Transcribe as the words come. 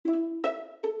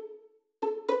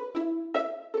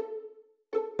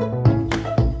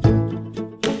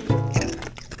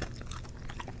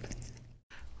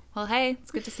Well, hey, it's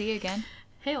good to see you again.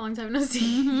 Hey, long time no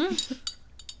see.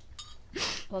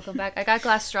 Welcome back. I got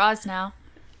glass straws now.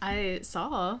 I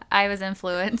saw. I was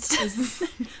influenced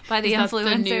by the Is that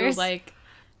influencers. the new,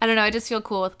 I don't know. I just feel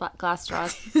cool with glass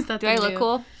straws. Is that Do the I look new-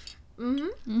 cool?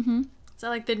 Mm-hmm. Is that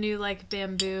like the new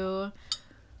bamboo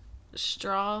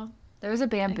straw? There was a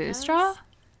bamboo guess. straw?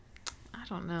 I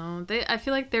don't know. I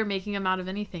feel like they're making them out of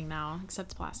anything now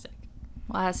except plastic.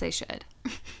 Well, as they should.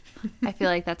 I feel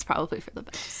like that's probably for the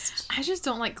best. I just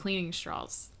don't like cleaning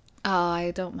straws. Oh, I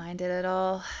don't mind it at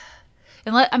all.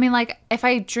 If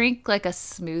I drink like a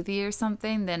smoothie or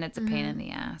something, then it's a pain in the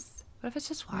ass. But if it's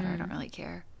just water, I don't really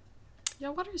care. Yeah,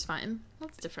 water's fine.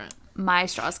 That's different. My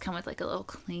straws come with like a little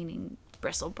cleaning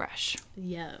bristle brush.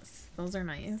 Yes, those are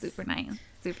nice. Super nice.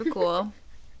 Super cool.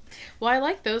 Well, I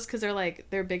like those because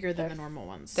they're bigger than the normal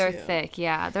ones. They're too. thick,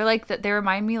 yeah. They're like they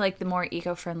remind me like the more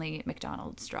eco-friendly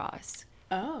McDonald's straws.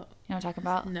 Oh. You know what I'm talking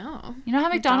about? No. You know how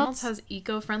McDonald's has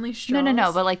eco-friendly straws?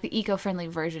 No, but like the eco-friendly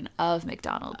version of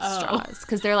McDonald's straws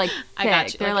because they're like thick. I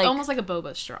got you. They're like almost like a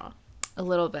boba straw. a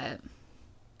little bit,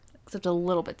 except a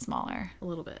little bit smaller. A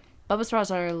little bit. Boba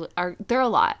straws are they're a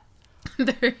lot.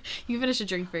 You finish a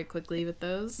drink very quickly with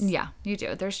those. Yeah, you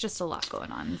do. There's just a lot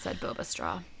going on inside boba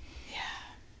straw. Yeah.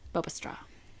 Boba straw.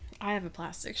 I have a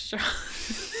plastic straw.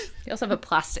 You also have a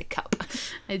plastic cup.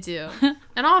 I do.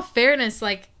 In all fairness,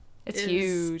 It's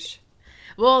huge.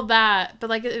 Well, but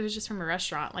it was just from a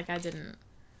restaurant. I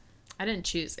didn't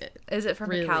choose it. Is it from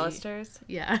Really? McAllister's?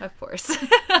 Yeah. Of course.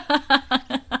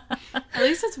 At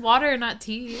least it's water, not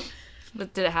tea.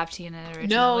 But did it have tea in it originally?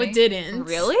 No, it didn't.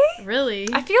 Really? Really?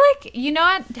 I feel like, you know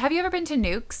what? Have you ever been to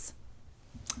Nuke's?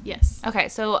 Yes. Okay,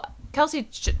 so Kelsey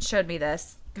showed me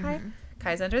this.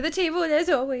 Kai's under the table as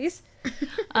always.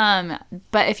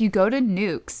 But if you go to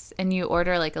Nuke's and you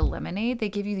order like a lemonade, they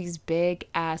give you these big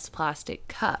ass plastic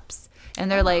cups.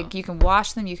 And they're like, you can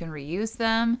wash them, you can reuse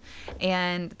them.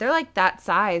 And they're like that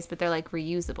size, but they're like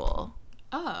reusable.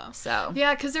 Oh. So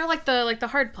Yeah, because they're like the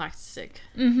hard plastic,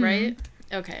 right?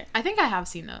 Okay. I think I have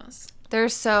seen those. they're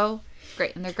so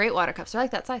great. And they're great water cups. They're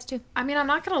like that size too. I mean, I'm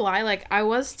not going to lie. I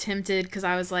was tempted because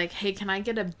I was like, hey, can I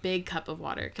get a big cup of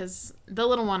water? Because the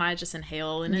little one I just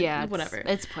inhale and whatever.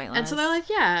 It's pointless. And so they're like,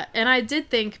 yeah. And I did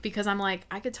think, because I'm like,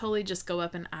 I could totally just go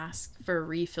up and ask for a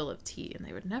refill of tea and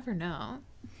they would never know.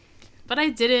 But I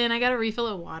didn't. I got a refill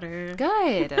of water.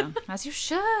 Good. As you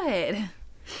should.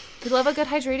 We love a good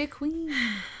hydrated queen.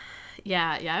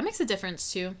 Yeah. It makes a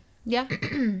difference too. Yeah.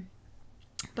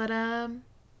 But,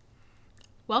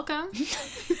 welcome.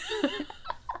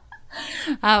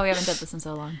 Oh, we haven't done this in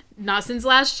so long. Not since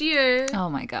last year. Oh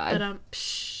my God. But,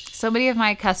 So many of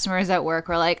my customers at work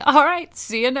were like, all right,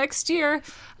 see you next year.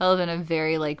 I live in a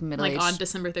very middle-aged... on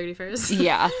December 31st.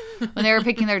 Yeah. When they were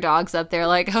picking their dogs up, they're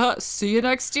like, see you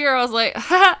next year. I was like,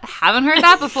 haven't heard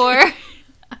that before.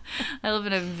 I live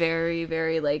in a very,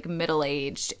 very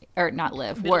middle-aged, or not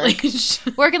live, work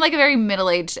in a very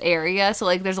middle-aged area.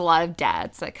 So there's a lot of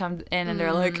dads that come in and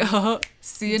they're like,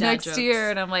 see you Dad next jokes. year.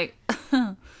 And I'm like,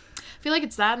 I feel like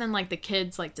it's that, and then the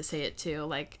kids like to say it too,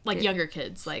 like younger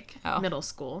kids, middle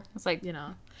school. it's like,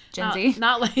 Gen Z.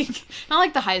 not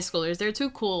like the high schoolers. They're too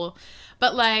cool,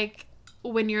 but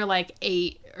when you're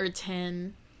 8 or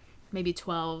 10, maybe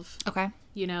 12, Okay.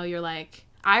 you're like,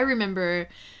 I remember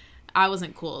I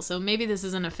wasn't cool, so maybe this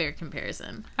isn't a fair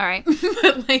comparison. All right.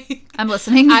 But I'm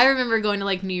listening. I remember going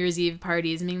to New Year's Eve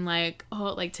parties and being like,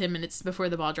 10 minutes before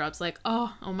the ball drops,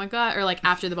 oh my God. Or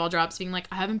after the ball drops being like,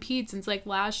 I haven't peed since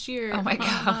last year. Oh my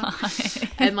God.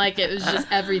 And it was just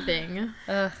everything.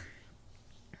 Ugh.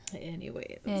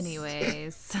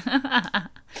 Anyways.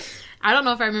 I don't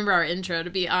know if I remember our intro, to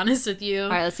be honest with you. All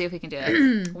right, let's see if we can do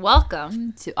it.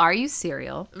 Welcome to Are You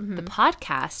Serial, the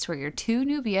podcast where your two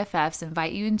new BFFs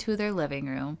invite you into their living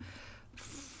room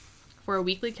For a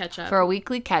weekly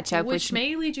catch-up. which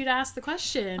may lead you to ask the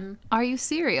question. Are you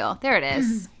serial? There it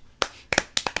is.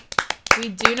 We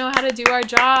do know how to do our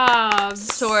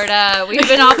jobs. Sorta. We've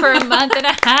been off for a month and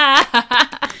a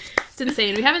half. It's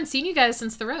insane. We haven't seen you guys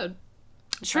since the road.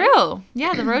 True.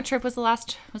 Yeah, the road trip was the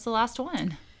last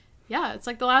one. Yeah, it's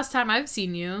the last time I've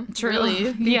seen you. True. Really.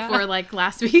 Yeah. Before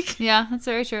last week. Yeah, that's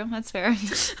very true. That's fair.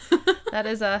 That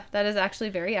is actually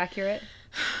very accurate.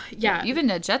 Yeah. You've been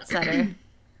a jet setter.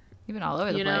 You've been all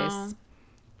over the place.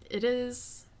 It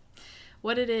is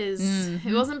what it is. Mm-hmm.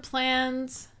 It wasn't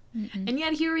planned. And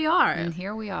yet here we are. And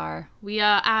here we are. We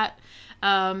at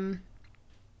one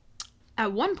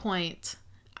point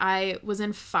I was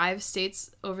in 5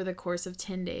 states over the course of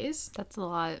 10 days. That's a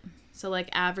lot. So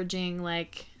averaging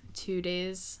 2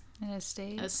 days In a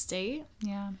state. a state.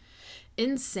 Yeah.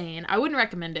 Insane. I wouldn't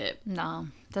recommend it. No,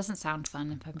 doesn't sound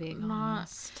fun if I'm being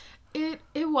honest.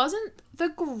 It wasn't the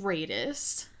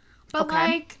greatest, but Okay.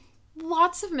 like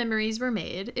lots of memories were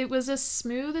made. It was as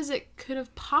smooth as it could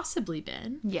have possibly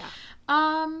been. Yeah.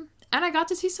 And I got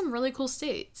to see some really cool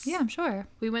states. Yeah, I'm sure.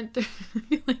 We went through. I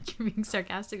feel like you're being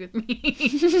sarcastic with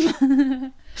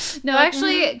me. No,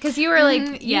 actually, because you were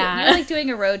like, yeah. you're like doing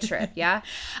a road trip, yeah.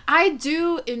 I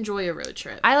do enjoy a road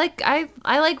trip. I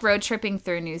like road tripping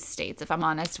through new states. If I'm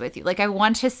honest with you, like I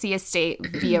want to see a state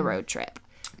via road trip.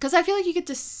 Because I feel like you get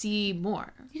to see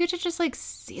more. You get to just like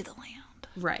see the land.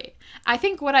 Right. I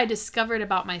think what I discovered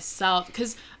about myself,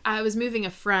 because I was moving a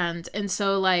friend, and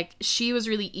so like she was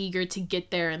really eager to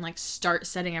get there and like start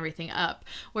setting everything up.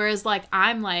 Whereas like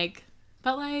I'm like,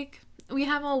 but like we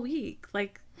have all week.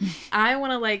 Like I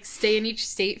want to like stay in each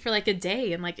state for like a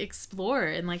day and like explore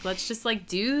and like let's just like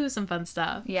do some fun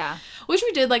stuff. Yeah. Which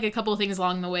we did like a couple of things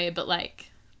along the way, but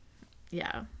like,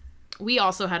 yeah. We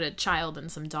also had a child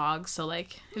and some dogs, so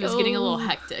like it was getting a little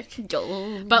hectic.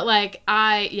 But like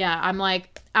I'm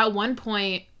like at one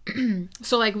point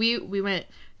so like we went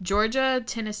Georgia,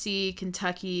 Tennessee,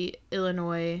 Kentucky,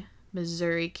 Illinois,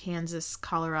 Missouri, Kansas,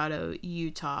 Colorado,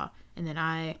 Utah, and then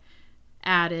I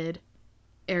added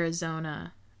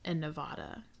Arizona and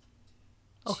Nevada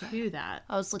to that.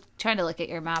 I was trying to look at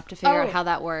your map to figure out how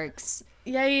that works.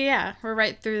 Yeah. We're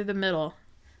right through the middle.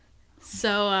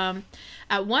 So,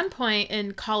 at one point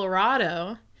in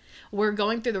Colorado, we're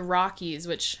going through the Rockies,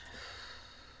 which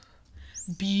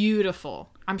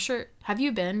beautiful. I'm sure. Have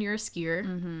you been? You're a skier.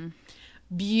 Mm-hmm.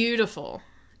 Beautiful.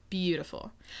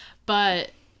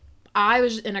 But I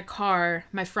was in a car.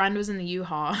 My friend was in the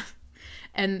U-Haul,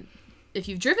 and if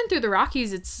you've driven through the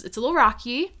Rockies, it's a little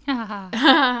rocky,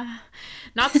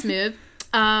 not smooth.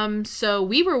 So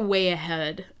we were way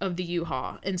ahead of the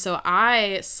U-Haul. And so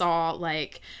I saw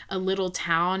like a little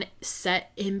town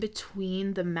set in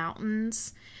between the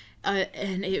mountains.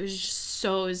 And it was just it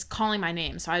was calling my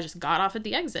name. So I just got off at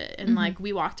the exit and like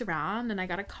we walked around and I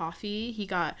got a coffee. He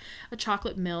got a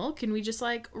chocolate milk and we just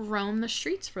like roamed the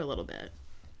streets for a little bit.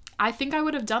 I think I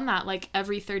would have done that like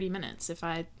every 30 minutes if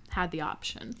I had the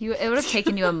option. It would have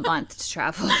taken you a month to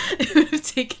travel. It would have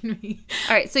taken me.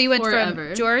 All right, so you went forever.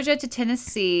 from Georgia to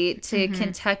Tennessee to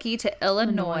Kentucky to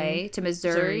Illinois to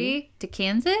Missouri to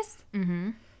Kansas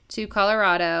to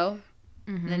Colorado,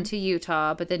 and then to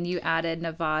Utah, but then you added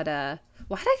Nevada.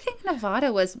 Why did I think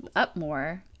Nevada was up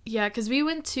more? Yeah, because we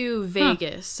went to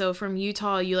Vegas. So from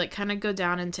Utah, you like kind of go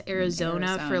down into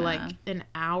Arizona for like an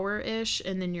hour-ish,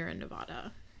 and then you're in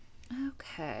Nevada.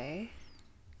 Okay.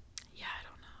 Yeah, I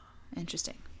don't know.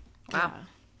 Interesting. Wow. Yeah.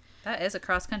 That is a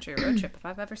cross-country road trip if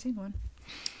I've ever seen one.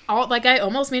 Like I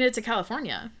almost made it to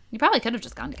California. You probably could have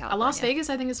just gone to California. Las Vegas,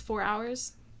 I think, is 4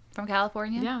 hours. From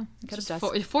California? Yeah. You could have Just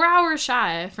just. 4 hours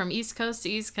shy from East Coast to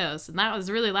East Coast. And that was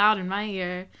really loud in my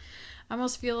ear. I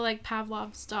almost feel like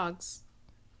Pavlov's dogs.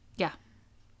 Yeah.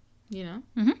 You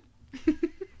know?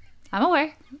 I'm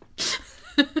aware.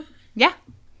 Yeah.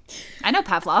 I know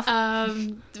Pavlov.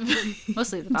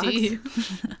 Mostly the dogs.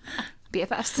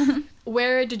 BFFs.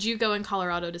 Where did you go in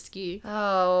Colorado to ski?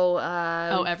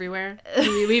 Oh, Everywhere?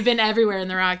 We've been everywhere in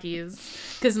the Rockies.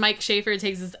 Because Mike Schaefer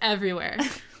takes us everywhere.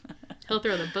 He'll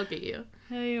throw the book at you.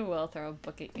 He will throw a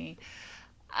book at me.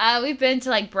 We've been to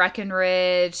like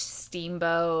Breckenridge,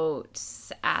 Steamboat,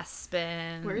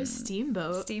 Aspen. Where is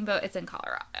Steamboat? Steamboat? It's in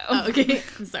Colorado. Oh, okay.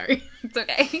 I'm sorry. It's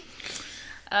okay.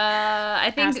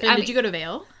 I think. Aspen. Did you go to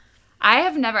Vail? I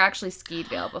have never actually skied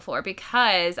Vail before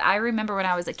because I remember when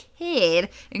I was a kid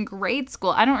in grade school.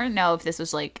 I don't know if this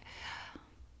was like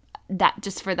that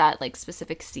just for that like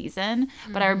specific season,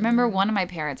 but I remember one of my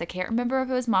parents, I can't remember if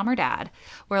it was mom or dad,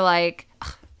 were like,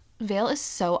 Vail is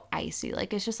so icy.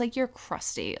 Like it's just like you're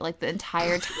crusty like the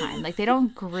entire time. Like they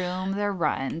don't groom their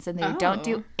runs and they don't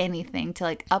do anything to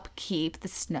like upkeep the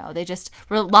snow. They just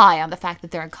rely on the fact that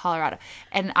they're in Colorado.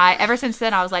 And ever since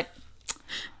then I was like,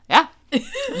 yeah.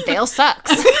 Vail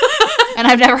sucks. And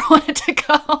I've never wanted to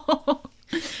go.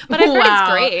 But I've heard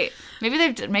it's great. Maybe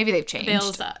they've changed. Vail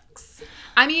sucks.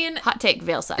 I mean, hot take,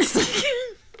 Vail sucks.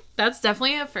 That's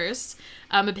definitely a first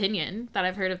opinion that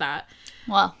I've heard of that.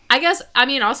 Well, I guess, I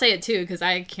mean, I'll say it too because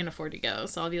I can't afford to go.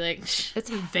 So I'll be like, it's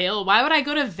Vail. Why would I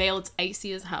go to Vail? It's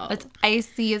icy as hell. It's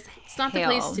icy as hell. It's not the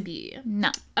place to be.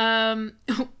 No.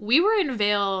 We were in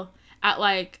Vail at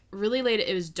like really late.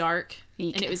 It was dark.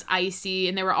 And it was icy,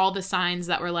 and there were all the signs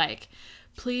that were like,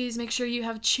 please make sure you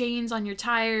have chains on your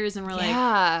tires, and we're like,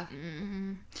 yeah.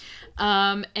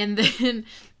 And then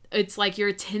it's like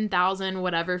you're 10,000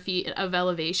 whatever feet of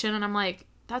elevation, and I'm like,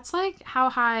 that's like how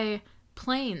high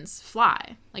planes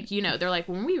fly. Like, you know, they're like,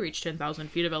 when we reach 10,000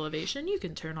 feet of elevation, you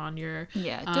can turn on your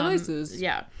devices.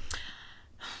 Yeah.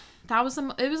 That was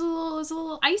it was a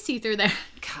little icy through there.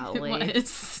 Golly. It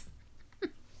was.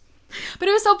 But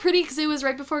it was so pretty because it was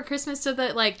right before Christmas, so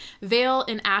that like Vail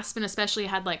and Aspen especially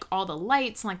had like all the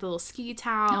lights and like the little ski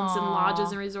towns and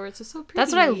lodges and resorts. It's so pretty.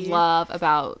 That's what I love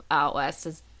about out west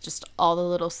is just all the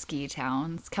little ski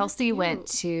towns. Kelsey went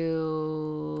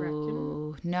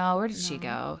to no, where did she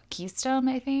go? Keystone,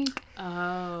 I think.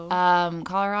 Oh.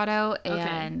 Colorado,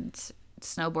 and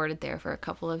snowboarded there for a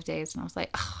couple of days, and I was like,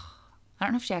 oh, I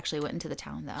don't know if she actually went into the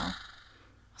town though. I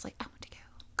was like, I want to go,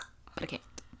 but I can't.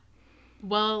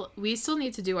 Well, we still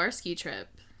need to do our ski trip.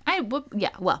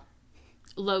 Well.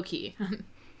 Low key.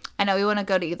 I know we want to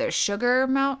go to either Sugar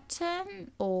Mountain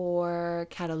or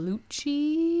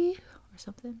Cataloochee or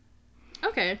something.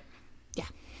 Okay. Yeah.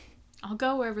 I'll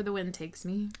go wherever the wind takes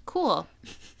me. Cool.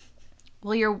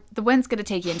 Well, the wind's going to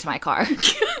take you into my car.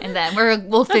 And then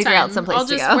we'll figure out some place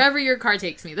to go. Wherever your car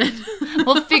takes me then.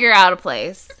 We'll figure out a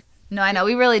place. No, I know.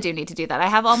 We really do need to do that. I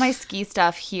have all my ski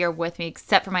stuff here with me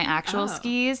except for my actual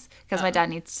skis because my dad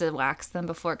needs to wax them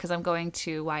before because I'm going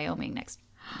to Wyoming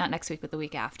not next week, but the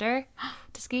week after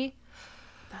to ski.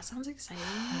 That sounds exciting.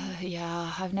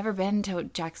 Yeah, I've never been to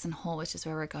Jackson Hole, which is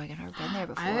where we're going. I've never been there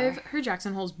before. I've heard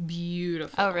Jackson Hole's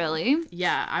beautiful. Oh, really?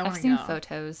 Yeah, I want I've to go. seen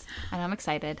photos, and I'm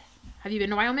excited. Have you been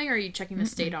to Wyoming, or are you checking the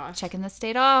state off? Checking the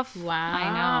state off. Wow. I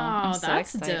know. I'm so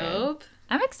that's excited. dope.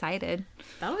 I'm excited.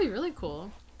 That'll be really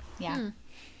cool. Yeah.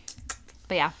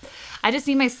 But yeah, I just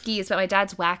need my skis, but my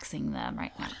dad's waxing them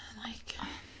right now. Like,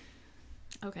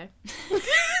 okay.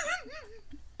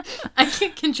 I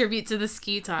can't contribute to the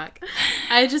ski talk.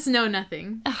 I just know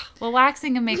nothing. Well,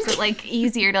 waxing them makes it like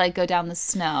easier to like go down the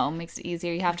snow. Makes it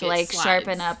easier. You have to like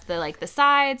sharpen up the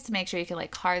sides to make sure you can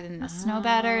like harden the snow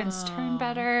better and turn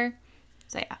better.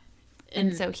 So yeah.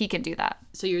 And so he can do that.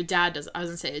 So your dad does. I was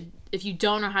gonna say, if you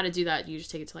don't know how to do that, you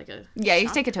just take it to like a you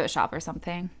shop? take it to a shop or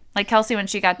something. Like Kelsey, when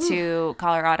she got to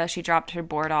Colorado, she dropped her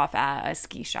board off at a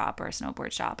ski shop or a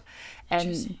snowboard shop,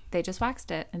 and they just waxed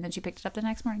it, and then she picked it up the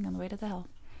next morning on the way to the hill.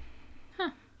 Huh.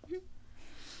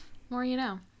 More you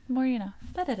know. More you know.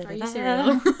 Are you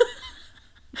serious?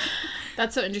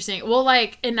 That's so interesting. Well,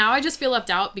 like, and now I just feel left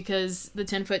out because the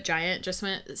 10-foot giant just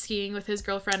went skiing with his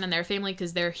girlfriend and their family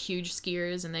because they're huge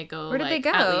skiers and they go Where did they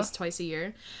go? At least twice a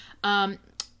year.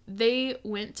 They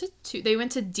went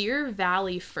to Deer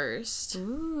Valley first.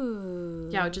 Ooh.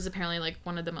 Yeah, which is apparently like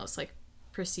one of the most like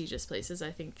prestigious places,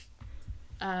 I think.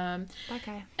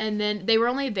 Okay. And then they were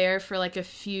only there for like a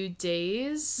few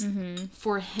days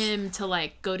for him to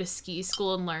like go to ski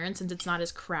school and learn since it's not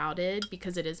as crowded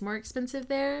because it is more expensive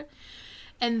there.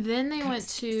 And then they went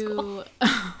to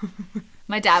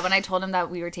my dad, when I told him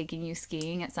that we were taking you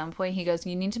skiing at some point, he goes,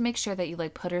 you need to make sure that you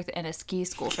like put her in a ski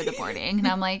school for the morning. And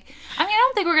I'm like, I mean, I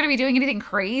don't think we're going to be doing anything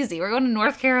crazy. We're going to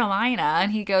North Carolina.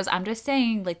 And he goes, I'm just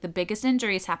saying, like, the biggest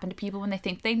injuries happen to people when they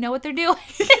think they know what they're doing.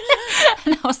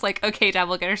 And I was like, okay, Dad,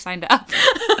 we'll get her signed up.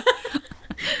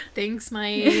 Thanks,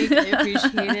 Mike. I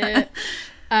appreciate it.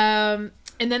 And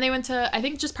then they went to, I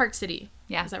think, just Park City.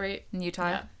 Yeah. Is that right? In Utah?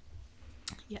 Yeah.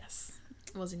 Yes.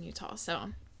 It was in Utah, so.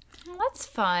 Well, that's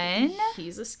fun.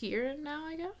 He's a skier now,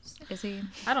 I guess. Is he?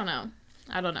 I don't know.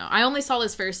 I only saw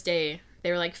his first day.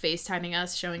 They were like FaceTiming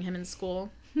us, showing him in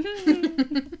school. He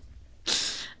looked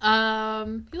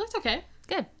okay.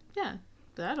 Good. Yeah.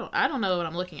 But I don't know what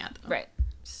I'm looking at though. Right.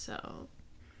 So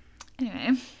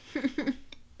anyway.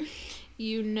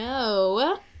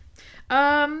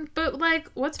 But like,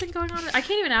 what's been going on? I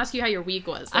can't even ask you how your week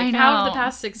was. Like, I know. how have the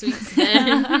past 6 weeks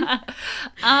been?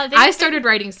 I started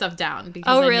writing stuff down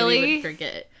because I knew we would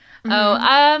forget.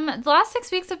 The last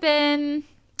 6 weeks have been,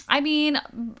 I mean,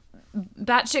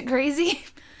 batshit crazy.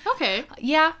 Okay.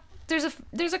 Yeah.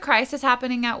 There's a crisis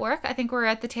happening at work. I think we're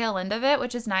at the tail end of it,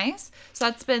 which is nice. So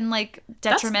that's been like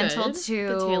detrimental to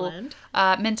the tail end.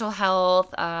 Mental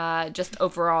health, just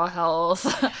overall health.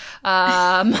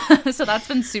 So that's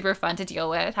been super fun to deal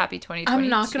with. Happy 2022. I'm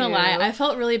not gonna lie, I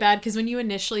felt really bad because when you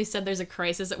initially said there's a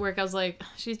crisis at work, I was like,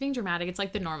 she's being dramatic. It's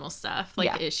like the normal stuff,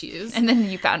 like the issues. And then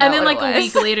you found out. And then what like it a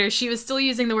week later, she was still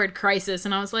using the word crisis,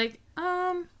 and I was like,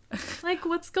 like,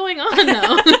 what's going on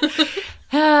though?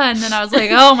 And then I was like,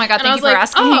 oh my God, thank you for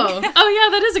asking. Oh yeah,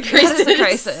 that is a crisis. That is a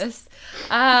crisis.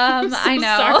 I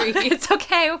know. Sorry. It's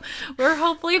okay. We're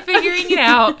hopefully figuring it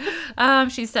out.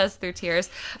 She says through tears.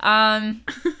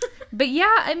 But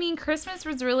yeah, I mean, Christmas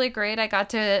was really great. I got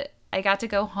to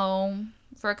go home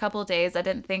for a couple of days. I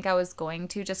didn't think I was going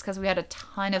to, just because we had a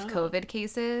ton of COVID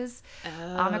cases.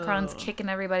 Omicron's kicking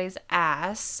everybody's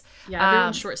ass. Yeah,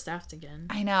 everyone's short-staffed again.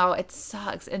 I know, it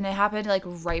sucks. And it happened like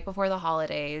right before the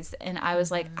holidays. And I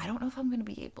was like, I don't know if I'm going to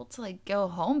be able to like go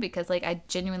home, because like I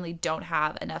genuinely don't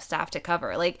have enough staff to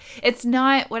cover. Like, it's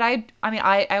not what I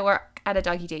work at a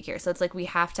doggy daycare, so it's like we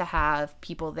have to have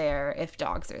people there if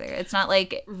dogs are there. It's not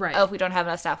like, oh, if we don't have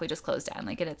enough staff, we just close down.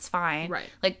 Like, and it's fine. Right.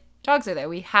 Like, dogs are there.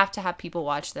 We have to have people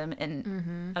watch them,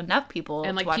 and enough people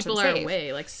and like to watch people them are safe.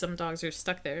 away. Like, some dogs are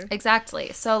stuck there.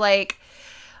 Exactly. So like,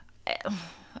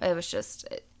 it was just,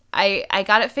 I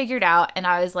got it figured out, and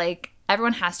I was like,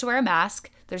 everyone has to wear a mask.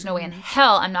 There's no way in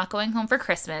hell I'm not going home for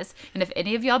Christmas. And if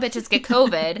any of y'all bitches get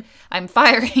COVID, I'm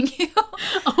firing you.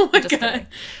 Oh my God. Kidding.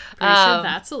 Pretty sure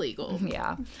that's illegal.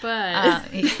 Yeah. But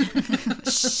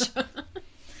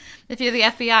if you're the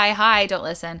FBI, hi, don't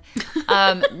listen.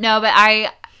 No, but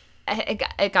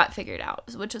it got figured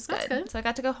out, which was good. So I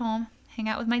got to go home, hang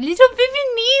out with my little baby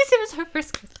niece. It was her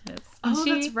first Christmas. And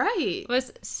that's right.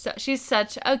 She's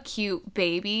such a cute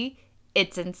baby.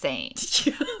 It's insane.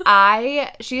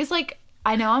 She's like,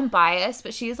 I know I'm biased,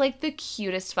 but she's like the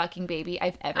cutest fucking baby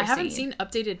I've ever seen. I haven't seen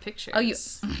updated pictures. Oh, you?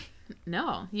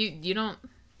 No, you don't.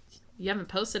 You haven't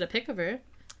posted a pic of her.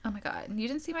 Oh my God, you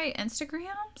didn't see my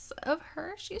Instagrams of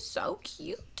her? She's so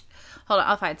cute. Hold on,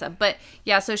 I'll find some. But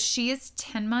yeah, so she's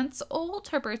 10 months old.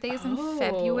 Her birthday's in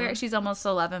February. She's almost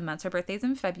 11 months. Her birthday's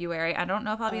in February. I don't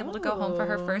know if I'll be able to go home for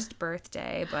her first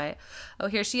birthday, but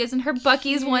here she is in her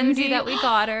Buc-ee's onesie that we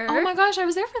got her. Oh my gosh, I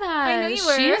was there for that. I know you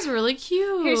were. She is really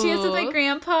cute. Here she is with my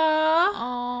grandpa.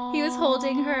 Aww. He was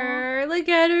holding her. Look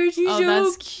at her. She's so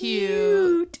that's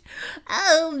cute.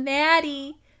 Oh,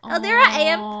 Maddie. Oh, there I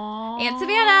am. Aunt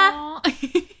Savannah.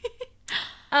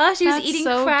 Oh, she's eating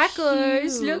so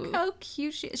crackers. Cute. Look how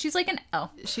cute she is. She's like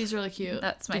she's really cute.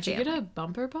 That's my Did family. you get a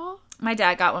bumper ball? My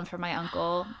dad got one for my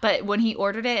uncle, but when he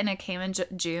ordered it and it came in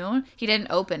June, he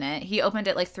didn't open it. He opened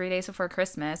it like 3 days before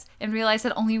Christmas and realized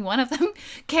that only one of them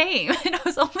came, and it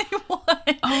was only one.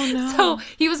 Oh no! So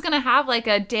he was gonna have like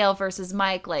a Dale versus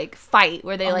Mike like fight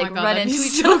where they run into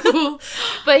each so other. Cool.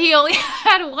 But he only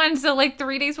had one, so like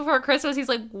 3 days before Christmas, he's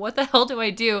like, "What the hell do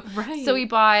I do?" Right. So we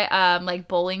bought like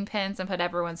bowling pins and put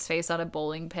everyone's face on a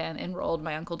bowling pin and rolled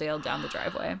my Uncle Dale down the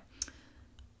driveway.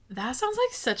 That sounds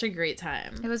like such a great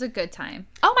time. It was a good time.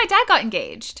 Oh, my dad got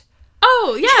engaged.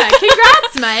 Oh, yeah.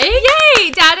 Congrats, Mike.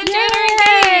 Yay. Dad and Jen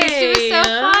are engaged. It was so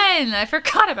fun. I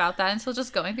forgot about that until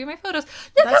just going through my photos.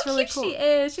 Look That's how really cute cool. She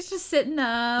is. She's just sitting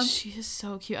up. She is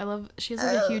so cute. She has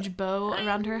like a huge bow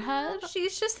around her head.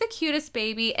 She's just the cutest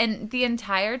baby. And the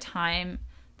entire time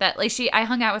that, like, I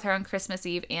hung out with her on Christmas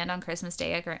Eve and on Christmas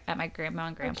Day at my grandma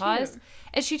and grandpa's.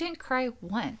 And she didn't cry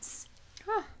once.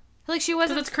 Huh. Like, she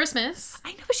wasn't. Because it's Christmas.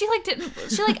 I know, but she like didn't.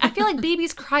 She like, I feel like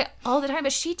babies cry all the time,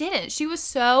 but she didn't. She was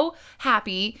so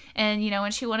happy, and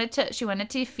when she wanted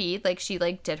to feed, like she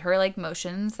like did her like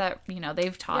motions that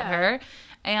they've taught her,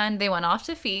 and they went off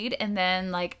to feed, and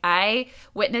then like I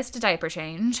witnessed a diaper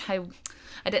change.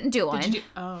 I didn't do one.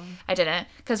 I didn't,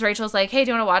 because Rachel's like, "Hey, do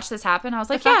you want to watch this happen?" I was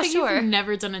like, "Yeah, sure." You've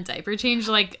never done a diaper change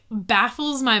like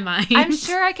baffles my mind. I'm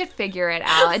sure I could figure it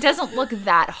out. It doesn't look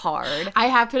that hard. I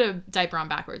have put a diaper on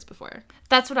backwards before.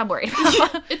 That's what I'm worried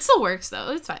about. It still works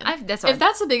though. It's fine. If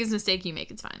that's the biggest mistake you make,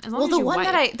 it's fine. As long as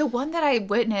the one that I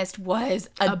witnessed was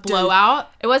a blowout.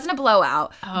 It wasn't a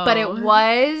blowout, but it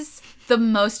was the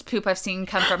most poop I've seen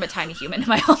come from a tiny human in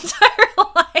my whole entire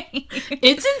life.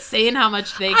 It's insane how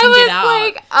much they can get out. I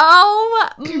was like, oh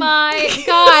my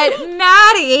God,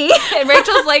 Maddie. And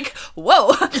Rachel's like, whoa,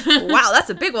 wow, that's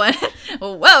a big one.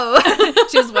 Whoa.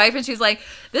 She was wiping. She's like,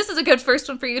 this is a good first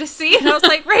one for you to see. And I was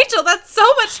like, Rachel, that's so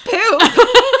much poop.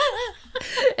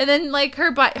 And then like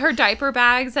her diaper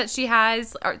bags that she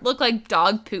has look like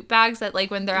dog poop bags that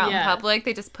like when they're out in public,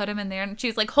 they just put them in there. And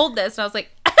she's like, hold this. And I was like,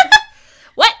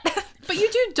 what? But you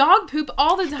do dog poop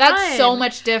all the time. That's so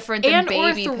much different than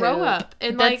baby or throw poop. Up.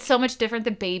 And that's so much different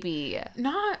than baby.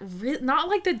 Not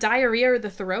like the diarrhea or the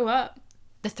throw up.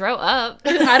 The throw up.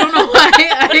 I don't know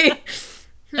why.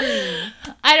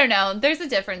 I don't know. There's a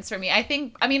difference for me. I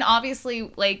mean, obviously,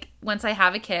 like once I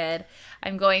have a kid,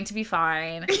 I'm going to be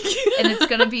fine, and it's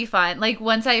gonna be fun. Like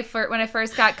when I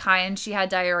first got Kai and she had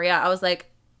diarrhea, I was like,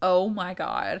 oh my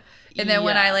God. And then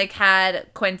when I like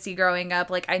had Quincy growing up,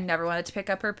 like I never wanted to pick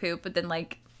up her poop, but then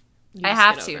like I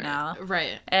have to now.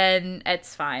 Right. And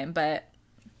it's fine, but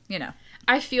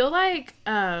I feel like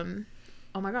oh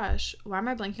my gosh, why am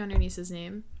I blanking on your niece's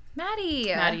name?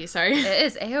 Maddie, sorry. It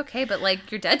is A-okay, but like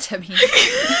you're dead to me.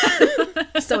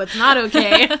 So it's not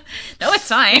okay. No, it's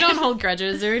fine. You don't hold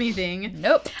grudges or anything.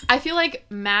 Nope. I feel like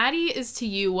Maddie is to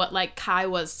you what like Kai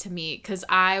was to me, because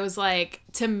I was like,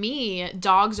 to me,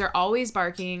 dogs are always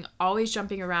barking, always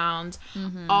jumping around,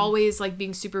 always like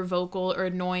being super vocal or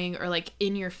annoying or like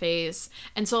in your face.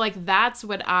 And so like that's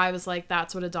what I was like,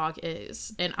 that's what a dog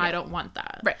is, and I don't want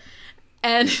that. Right.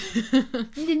 And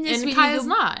Kai is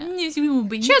not.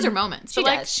 She has her moments. But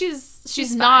like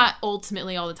she's not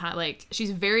ultimately all the time. Like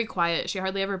she's very quiet. She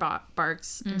hardly ever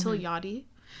barks until Yachty.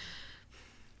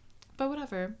 But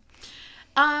whatever.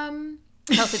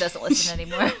 Kelsey doesn't listen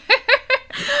anymore.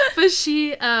 But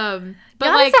she but Yachty's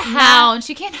like a hound.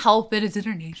 She can't help it. It's in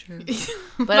her nature.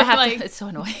 But I have like, to. It's so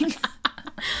annoying.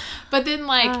 But then,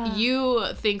 like,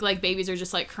 you think, like, babies are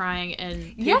just, like, crying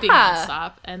and pooping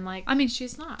nonstop. And, like, I mean,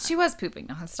 she's not. She was pooping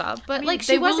nonstop. But, I mean, like,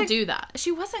 she will do that.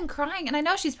 She wasn't crying. And I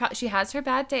know she has her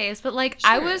bad days. But, like,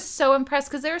 I was so impressed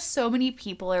because there were so many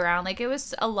people around. Like, it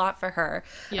was a lot for her.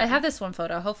 Yeah. I have this one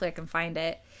photo. Hopefully I can find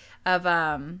it. Of,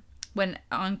 when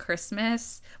on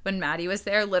Christmas, when Maddie was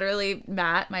there, literally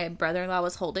Matt, my brother-in-law,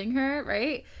 was holding her,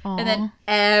 right? Aww. And then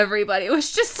everybody was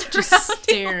just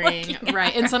staring,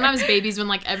 right? And sometimes babies, when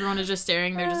like everyone is just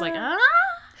staring, they're just like, ah.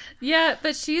 Yeah,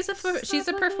 but she's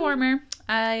a performer.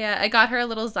 I got her a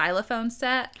little xylophone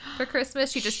set for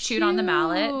Christmas. She just chewed on the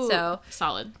mallet, so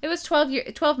solid. It was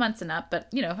 12 months and up, but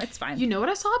you know it's fine. You know what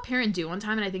I saw a parent do one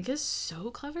time, and I think is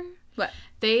so clever. What?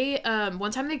 They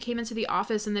one time they came into the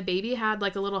office and the baby had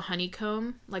like a little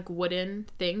honeycomb like wooden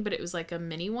thing, but it was like a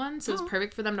mini one, so it was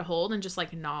perfect for them to hold and just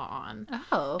like gnaw on.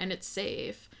 Oh, and it's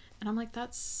safe. And I'm like,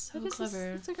 that's so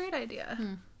clever. It's a great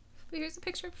idea. But here's a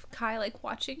picture of Kai like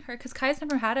watching her, because Kai's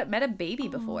never met a baby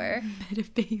before. Met a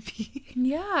baby.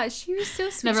 Yeah, she was so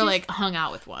sweet. Never like hung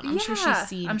out with one. I'm sure she's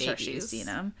seen babies. Sure she's seen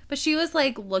them. But she was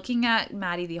like looking at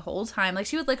Maddie the whole time. Like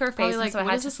she would lick her face. Probably, like,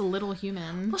 what is this little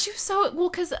human? Well, she was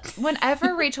because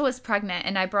whenever Rachel was pregnant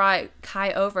and I brought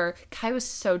Kai over, Kai was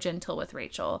so gentle with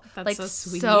Rachel. That's like so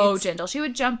sweet. So gentle. She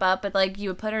would jump up, but like you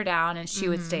would put her down and she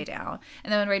would stay down.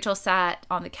 And then when Rachel sat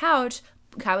on the couch,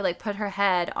 Kai would like put her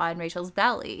head on Rachel's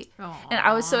belly. Aww. And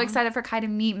I was so excited for Kai to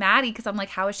meet Maddie, because I'm like,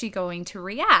 how is she going to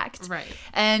react? Right.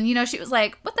 And you know, she was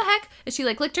like, what the heck? And she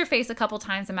like licked her face a couple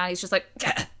times, and Maddie's just like,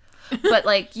 gah. But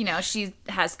like, you know, she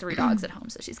has 3 dogs at home,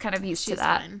 so she's kind of used to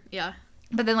that. Fine. Yeah.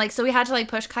 But then like, so we had to like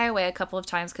push Kai away a couple of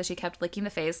times because she kept licking the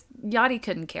face. Yachty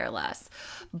couldn't care less.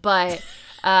 But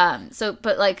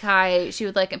but like Kai, she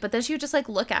would like it, but then she would just like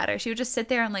look at her. She would just sit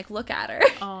there and like look at her.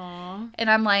 Aww.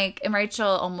 And I'm like, and Rachel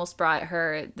almost brought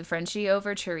her the Frenchie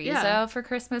over, chorizo, for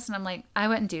Christmas, and I'm like, I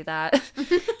wouldn't do that.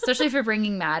 Especially if you're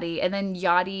bringing Maddie. And then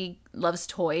Yachty loves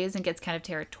toys and gets kind of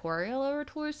territorial over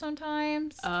toys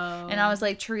sometimes. Oh. And I was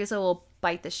like, chorizo will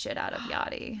bite the shit out of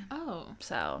Yachty. Oh.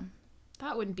 So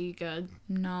that wouldn't be good.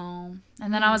 No.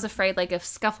 And then I was afraid, like, if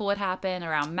scuffle would happen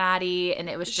around Maddie, and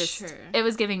it was just, it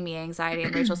was giving me anxiety.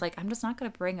 And Rachel's like, I'm just not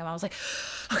going to bring him. I was like,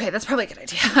 okay, that's probably a good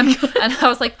idea. And I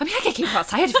was like, I can keep him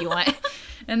outside if you want.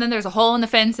 And then there's a hole in the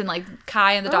fence, and, like,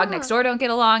 Kai and the dog next door don't get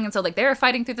along. And so, like, they're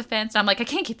fighting through the fence. And I'm like, I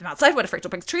can't keep them outside. What if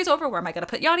Rachel brings trees over? Where am I going to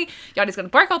put Yachty? Yachty's going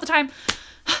to bark all the time.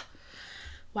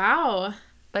 Wow.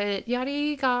 But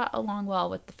Yachty got along well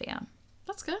with the fam.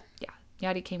 That's good. Yeah.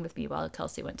 Yachty came with me while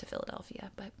Kelsey went to Philadelphia,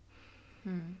 but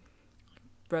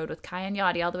rode with Kai and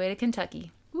Yachty all the way to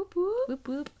Kentucky. Whoop, whoop. Whoop,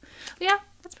 whoop. Yeah,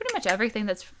 that's pretty much everything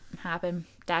that's happened.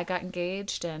 Dad got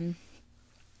engaged, and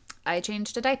I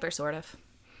changed a diaper, sort of.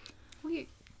 Wait,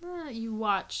 you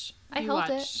watch. I held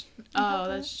it. Oh,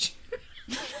 that's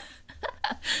true.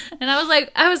 And I was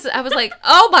like,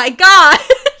 oh my God.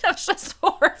 I was just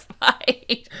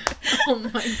horrified.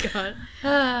 Oh my God.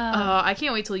 I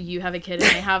can't wait till you have a kid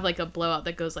and they have like a blowout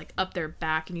that goes like up their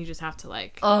back and you just have to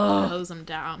like hose them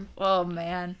down. Oh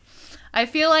man. I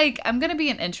feel like I'm going to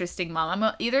be an interesting mom.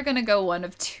 I'm either going to go one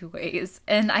of 2 ways,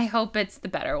 and I hope it's the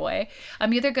better way.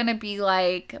 I'm either going to be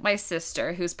like my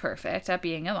sister, who's perfect at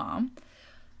being a mom,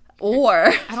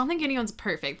 or I don't think anyone's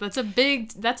perfect. That's a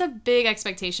big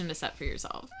expectation to set for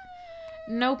yourself.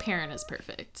 No parent is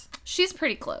perfect. She's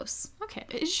pretty close.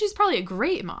 Okay. She's probably a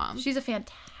great mom. She's a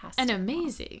fantastic and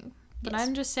amazing. Mom. But yes.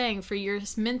 I'm just saying, for your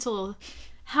mental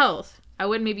health, I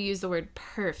would maybe use the word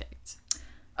perfect.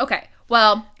 Okay.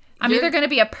 Well, I'm either going to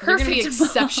be a perfect You're going to be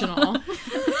exceptional.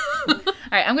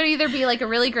 All right, I'm going to either be, like, a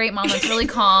really great mom that's really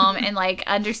calm and, like,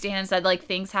 understands that, like,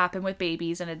 things happen with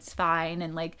babies and it's fine,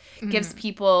 and, like, gives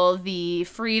people the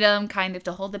freedom kind of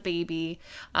to hold the baby,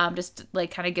 just,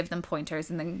 like, kind of give them pointers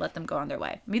and then let them go on their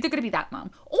way. I'm either going to be that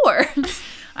mom, or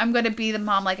I'm going to be the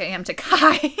mom like I am to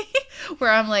Kai,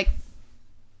 where I'm like,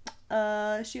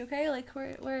 is she okay? Like,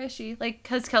 where is she? Like,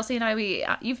 because Kelsey and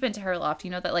I, you've been to her loft.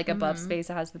 You know that, like, above space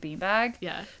it has the beanbag?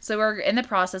 Yeah. So we're in the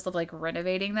process of, like,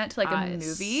 renovating that to, like, a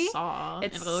movie.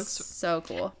 It looks so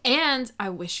cool. And I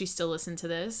wish she still listened to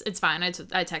this. It's fine. I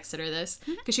texted her this.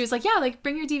 Because she was like, yeah, like,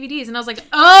 bring your DVDs. And I was like,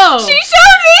 oh! She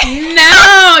showed me!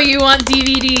 Now you want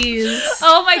DVDs.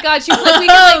 Oh, my God. She was like, we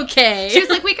can, like, okay. She was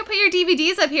like, we can put your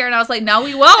DVDs up here. And I was like, no,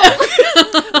 we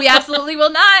won't. We absolutely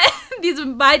will not. These are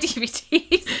my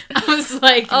DVDs. I was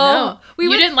like, no. You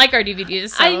didn't like our DVDs.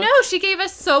 So. I know. She gave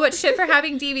us so much shit for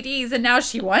having DVDs, and now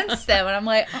she wants them. And I'm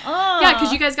like, oh. Yeah,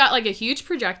 because you guys got, like, a huge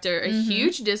projector, a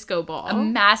huge disco ball. A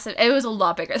massive. It was a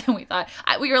lot bigger than we thought.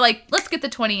 We were like, let's get the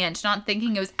 20-inch, not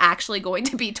thinking it was actually going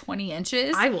to be 20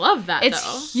 inches. I love that,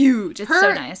 It's huge. It's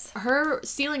so nice. Her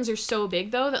ceilings are so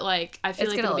big, though, that, like, I feel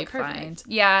like it'll be perfect. Fine.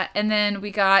 Yeah, and then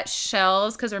we got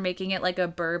shelves because we're making it, like, a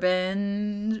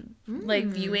bourbon, like,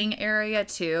 viewing area,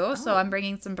 too. Oh. So I'm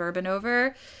bringing some bourbon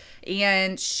over.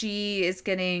 And she is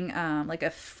getting like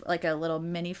a little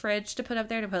mini fridge to put up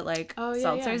there to put like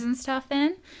seltzers and stuff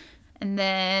in. And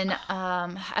then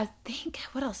I think,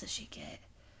 what else does she get?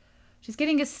 She's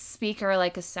getting a speaker,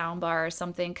 like a sound bar or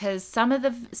something, because some of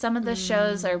the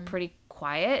shows are pretty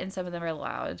quiet and some of them are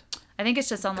loud. I think it's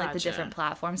just on like the different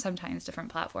platforms. Sometimes different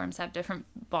platforms have different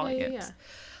volumes.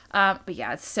 But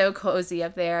yeah, it's so cozy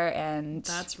up there, and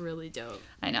that's really dope.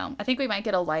 I know. I think we might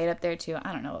get a light up there too.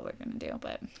 I don't know what we're gonna do,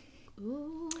 but.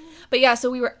 Ooh. But yeah, so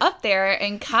we were up there,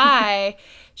 and Kai,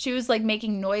 she was like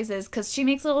making noises because she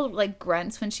makes little like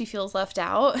grunts when she feels left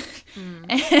out.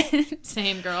 And,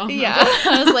 same girl. Yeah,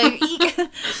 I was like, eek.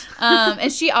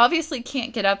 And she obviously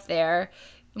can't get up there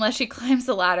unless she climbs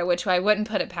the ladder, which I wouldn't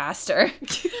put it past her.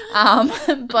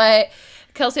 But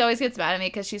Kelsey always gets mad at me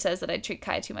because she says that I treat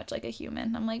Kai too much like a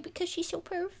human. I'm like, because she's so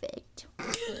perfect.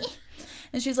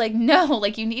 And she's like, no,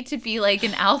 like, you need to be, like,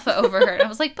 an alpha over her. And I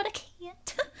was like, but I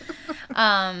can't.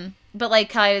 But, like,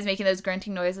 Kai was making those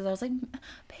grunting noises. I was like,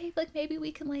 babe, like, maybe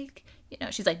we can, like, you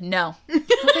know. She's like, no. I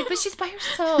was like, but she's by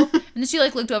herself. And then she,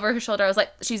 like, looked over her shoulder. I was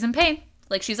like, she's in pain.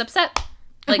 Like, she's upset.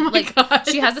 Like,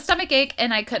 she has a stomach ache,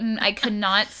 and I could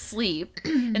not sleep.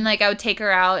 And, like, I would take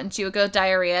her out, and she would go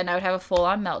diarrhea, and I would have a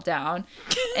full-on meltdown.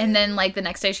 And then, like, the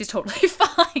next day, she's totally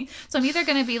fine. So I'm either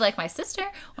going to be like my sister,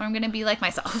 or I'm going to be like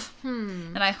myself.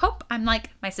 And I hope I'm like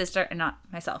my sister and not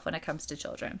myself when it comes to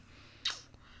children.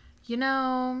 You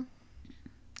know,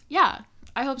 yeah,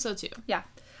 I hope so, too. Yeah.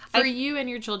 For you and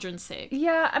your children's sake.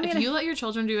 Yeah, I mean, if you let your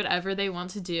children do whatever they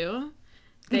want to do...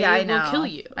 I know. will kill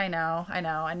you. I know.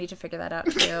 I need to figure that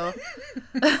out, too.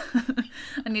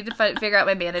 I need to figure out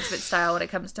my management style when it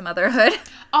comes to motherhood.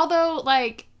 Although,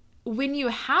 like, when you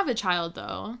have a child,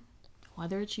 though,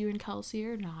 whether it's you and Kelsey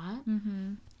or not,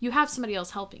 you have somebody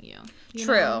else helping you.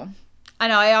 True. Know? I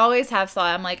know. I always have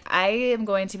thought, I'm like, I am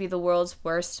going to be the world's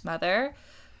worst mother.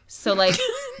 So, like,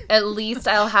 at least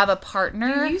I'll have a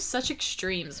partner. You use such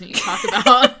extremes when you talk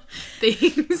about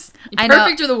things.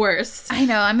 Perfect or the worst. I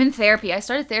know. I'm in therapy. I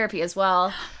started therapy as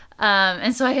well.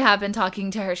 And so I have been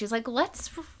talking to her. She's like, let's,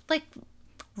 like,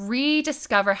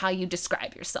 rediscover how you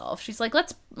describe yourself. She's like,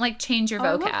 let's, like, change your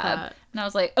vocab. And I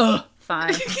was like, oh,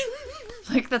 fine.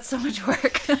 Like, that's so much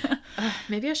work.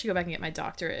 Maybe I should go back and get my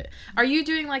doctorate. Are you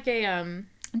doing, like, a...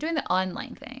 I'm doing the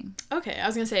online thing. Okay, I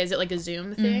was gonna say, is it like a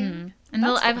Zoom thing?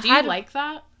 And do you like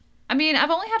that? I mean, I've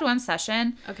only had one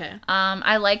session. Okay.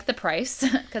 I like the price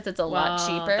because it's a lot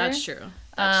cheaper. That's true.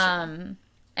 And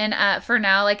for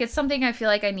now, like, it's something I feel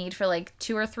like I need for like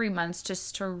 2 or 3 months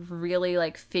just to really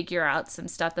like figure out some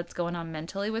stuff that's going on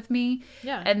mentally with me.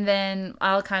 Yeah. And then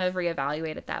I'll kind of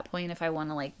reevaluate at that point if I want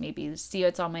to like maybe see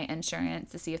what's on my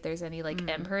insurance to see if there's any like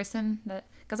in person that,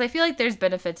 because I feel like there's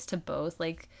benefits to both.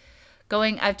 Like,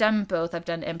 I've done both. I've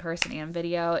done in person and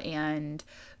video, and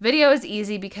video is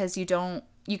easy because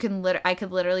I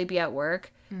could literally be at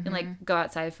work and like go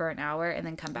outside for an hour and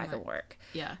then come back and work.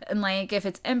 Yeah. And like if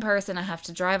it's in person, I have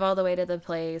to drive all the way to the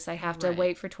place. I have to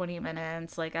wait for 20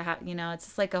 minutes. Like it's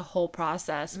just like a whole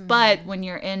process. But when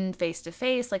you're in face to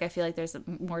face, like I feel like there's a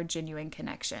more genuine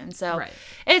connection. So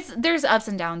there's ups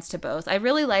and downs to both. I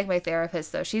really like my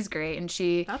therapist though. She's great, and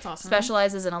she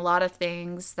specializes in a lot of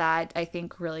things that I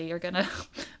think really are gonna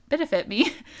benefit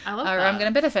me. I love that. I'm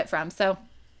gonna benefit from. So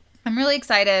I'm really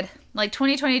excited. Like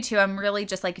 2022, I'm really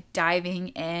just like diving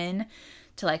in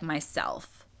to like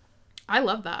myself. I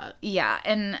love that. Yeah.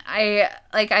 And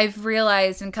I've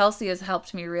realized, and Kelsey has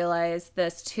helped me realize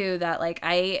this too, that like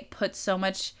I put so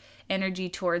much energy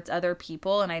towards other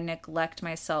people and I neglect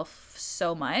myself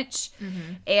so much.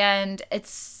 And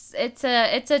it's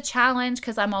a challenge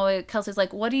because I'm always, Kelsey's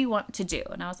like, what do you want to do?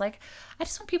 And I was like, I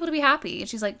just want people to be happy. And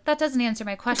she's like, that doesn't answer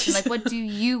my question. Like, what do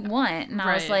you want? And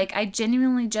I was like, I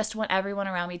genuinely just want everyone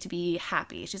around me to be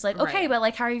happy. She's like, okay, but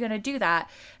like, how are you going to do that?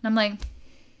 And I'm like,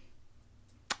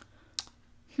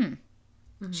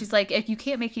 She's like, if you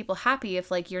can't make people happy,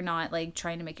 if like you're not like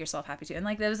trying to make yourself happy too. And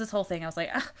like there was this whole thing. I was like,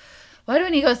 why do I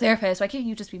need to go to a therapist? Why can't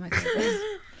you just be my therapist?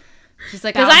 She's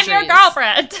like, because I'm your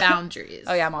girlfriend. Boundaries.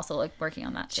 Oh yeah, I'm also like working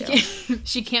on that too.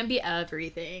 She can't be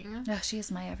everything. Yeah, she is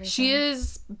my everything. She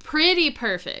is pretty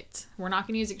perfect. We're not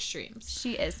going to use extremes.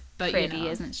 She is pretty,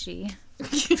 isn't she?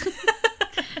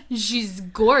 She's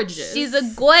gorgeous. She's a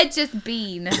gorgeous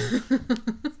bean.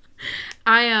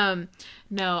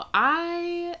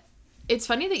 It's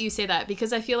funny that you say that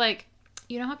because I feel like,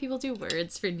 you know how people do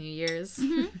words for New Year's?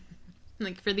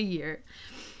 Like for the year.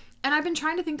 And I've been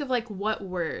trying to think of like what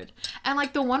word. And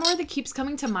like the one word that keeps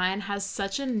coming to mind has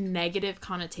such a negative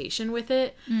connotation with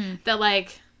it that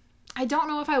like, I don't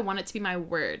know if I want it to be my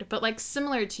word, but like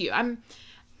similar to you.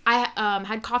 I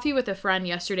had coffee with a friend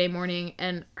yesterday morning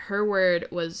and her word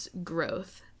was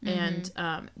growth and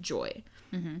joy.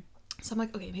 So I'm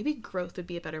like, okay, maybe growth would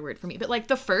be a better word for me. But like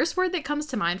the first word that comes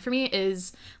to mind for me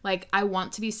is like, I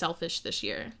want to be selfish this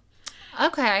year.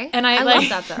 Okay. And I love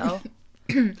that though.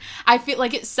 I feel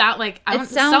like it sounds like it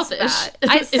sounds selfish.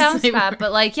 Bad. It sounds bad,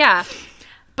 but like, yeah.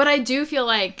 But I do feel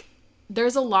like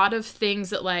there's a lot of things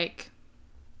that like,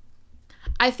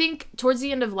 I think towards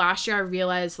the end of last year, I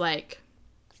realized like,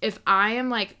 if I am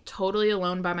like totally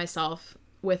alone by myself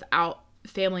without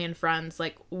family and friends,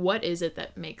 like what is it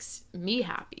that makes me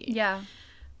happy? Yeah.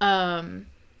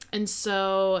 And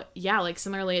so yeah, like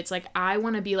similarly it's like I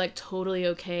want to be like totally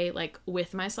okay like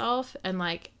with myself and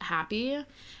like happy.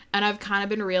 And I've kind of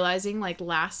been realizing like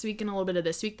last week and a little bit of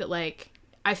this week that like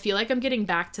I feel like I'm getting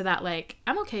back to that like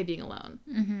I'm okay being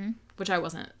alone, which I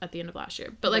wasn't at the end of last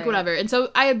year, but like whatever. And so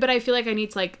I feel like I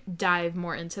need to like dive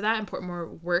more into that and put more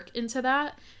work into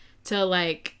that to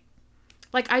like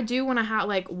I do want to have,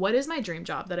 like, what is my dream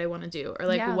job that I want to do? Or,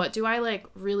 like, what do I, like,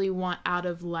 really want out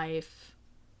of life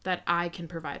that I can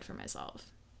provide for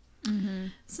myself?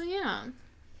 So, yeah,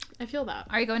 I feel that.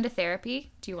 Are you going to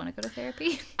therapy? Do you want to go to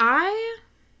therapy? I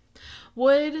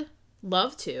would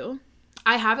love to.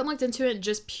 I haven't looked into it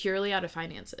just purely out of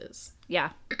finances. Yeah,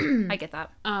 I get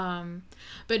that.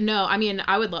 But no, I mean,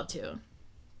 I would love to.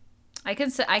 I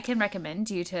can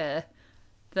recommend you to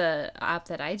the app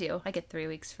that I do. I get 3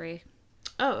 weeks free.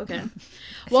 Oh, okay.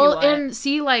 Well, and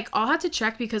see, like, I'll have to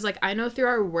check because, like, I know through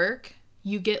our work,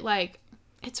 you get, like,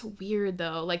 it's weird,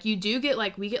 though. Like, you do get,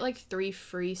 like, we get, like, 3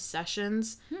 free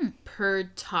sessions per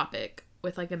topic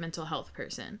with, like, a mental health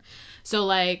person. So,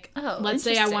 like, let's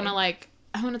say I want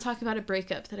to talk about a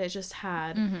breakup that I just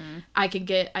had. I could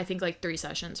get, I think, like, 3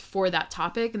 sessions for that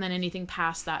topic, and then anything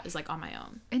past that is, like, on my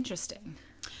own. Interesting.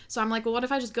 So I'm like, well, what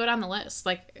if I just go down the list?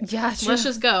 Like, yeah, let's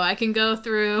just go. I can go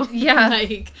through,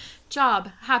 like, job,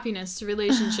 happiness,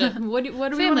 relationship. What do we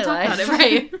want to talk about? It,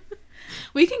 right?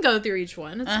 We can go through each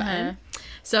one. It's fine.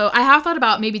 So I have thought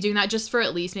about maybe doing that just for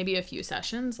at least maybe a few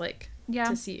sessions, like,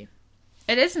 to see.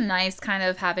 It is nice kind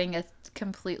of having a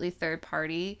completely third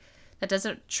party that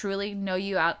doesn't truly know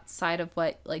you outside of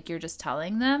what, like, you're just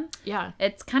telling them. Yeah.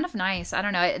 It's kind of nice. I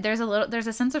don't know. There's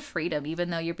a sense of freedom, even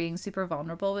though you're being super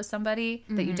vulnerable with somebody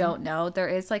that you don't know. There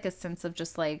is, like, a sense of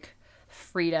just, like,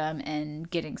 freedom and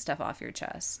getting stuff off your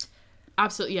chest.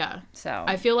 Absolutely, yeah. So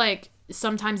I feel like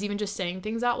sometimes even just saying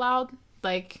things out loud,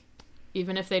 like,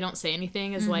 even if they don't say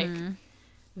anything, is, like,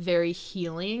 very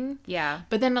healing. Yeah.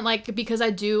 But then, like, because I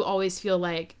do always feel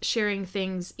like sharing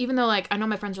things, even though, like, I know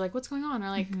my friends are like, what's going on? Or,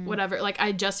 like, whatever. Like,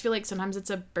 I just feel like sometimes it's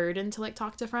a burden to, like,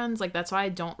 talk to friends. Like, that's why I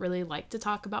don't really like to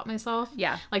talk about myself.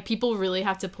 Yeah. Like, people really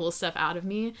have to pull stuff out of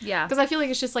me. Yeah. Because I feel like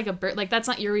it's just, like, a burden. Like, that's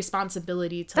not your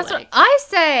responsibility to, that's like. That's what I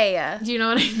say. Do you know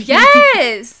what I mean?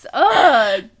 Yes.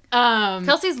 Ugh.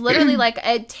 Kelsey's literally like,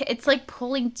 it's like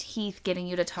pulling teeth getting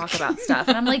you to talk about stuff.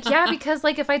 And I'm like, yeah, because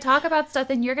like if I talk about stuff,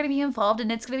 then you're going to be involved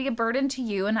and it's going to be a burden to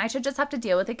you and I should just have to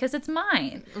deal with it because it's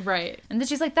mine. Right. And then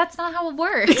she's like, that's not how it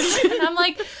works. And I'm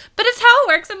like, but it's how it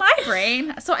works in my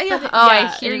brain. So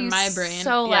I hear you my brain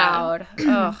so loud.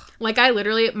 Ugh. Like I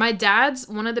literally, my dad's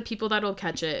one of the people that'll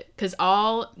catch it because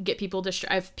I'll get people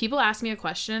distracted. If people ask me a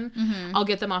question, I'll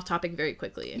get them off topic very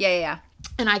quickly. Yeah.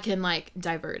 And I can, like,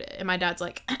 divert it. And my dad's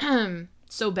like,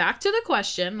 so back to the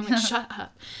question. I'm like, shut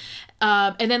up.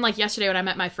 And then, like, yesterday when I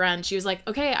met my friend, she was like,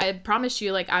 okay, I promised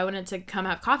you, like, I wanted to come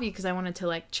have coffee because I wanted to,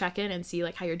 like, check in and see,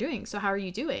 like, how you're doing. So how are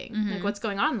you doing? Like, what's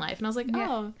going on in life? And I was like, it's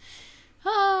like,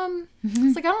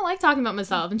 I don't like talking about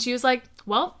myself. And she was like,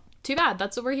 well, too bad.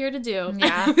 That's what we're here to do.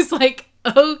 Yeah. I was like,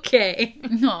 okay.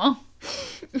 No.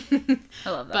 I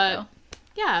love that, But though.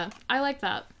 yeah, I like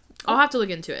that. I'll have to look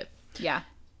into it. Yeah.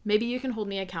 Maybe you can hold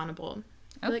me accountable.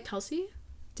 Oh. Like, Kelsey,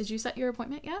 did you set your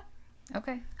appointment yet?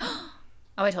 Okay. Oh,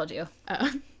 I told you.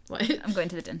 What? I'm going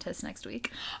to the dentist next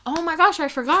week. Oh my gosh, I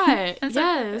forgot. I'm so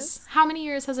Yes. How many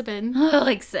years has it been?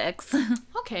 Like 6.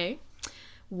 Okay.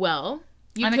 Well,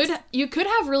 I'm you could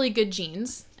have really good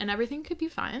genes and everything could be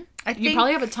fine. I You think-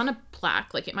 probably have a ton of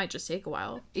plaque. Like, it might just take a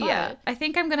while. But Yeah. I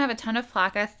think I'm going to have a ton of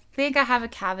plaque. I think I have a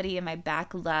cavity in my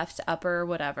back left, upper,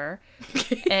 whatever.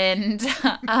 and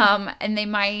they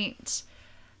might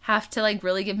have to, like,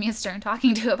 really give me a stern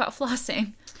talking to about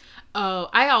flossing. Oh,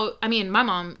 I mean, my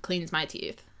mom cleans my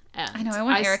teeth. And I know. I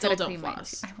want Erica still to don't clean my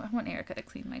floss. teeth. I want Erica to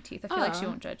clean my teeth. I feel like she Oh.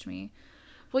 won't judge me.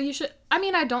 Well, you should. I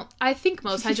mean, I think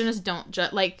most hygienists don't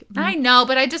judge. Like, I know,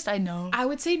 but I know. I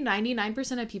would say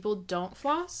 99% of people don't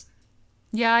floss.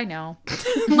 Yeah, I know.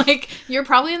 Like, you're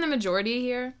probably in the majority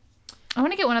here. I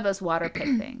want to get one of those water pick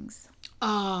things.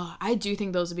 Oh, I do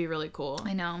think those would be really cool.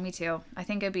 I know, me too. I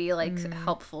think it'd be, like,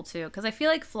 helpful, too. Because I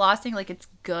feel like flossing, like, it's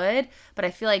good, but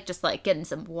I feel like just, like, getting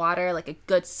some water, like a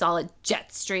good solid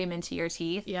jet stream into your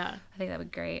teeth. Yeah. I think that would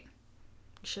be great.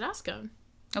 You should ask them.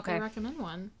 Okay. I recommend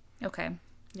one. Okay.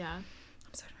 Yeah. I'm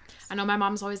so nervous. I know my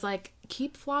mom's always like,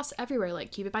 keep floss everywhere.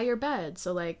 Like, keep it by your bed.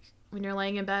 So, like, when you're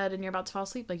laying in bed and you're about to fall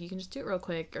asleep, like, you can just do it real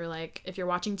quick. Or, like, if you're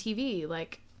watching TV,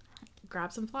 like,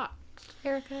 grab some floss.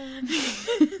 Erica.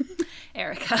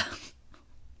 Erica.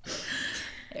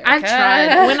 I've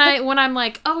tried. When I'm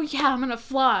like, oh yeah, I'm gonna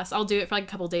floss, I'll do it for like a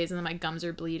couple days and then my gums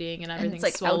are bleeding and everything's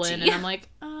like, swollen ouchie. and I'm like,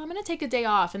 I'm gonna take a day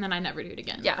off and then I never do it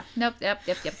again. Yeah. Nope. Yep.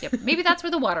 Maybe that's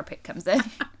where the water pick comes in.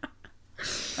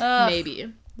 Ugh,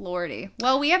 Maybe. Lordy.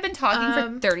 Well, we have been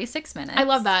talking for 36 minutes. I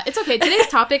love that. It's okay. Today's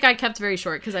topic I kept very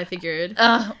short because I figured.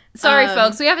 Sorry,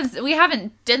 folks. We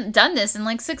haven't done this in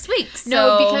like 6 weeks.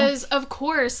 No, so- because of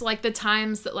course, like the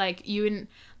times that like you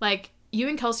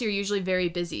and Kelsey are usually very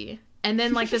busy. And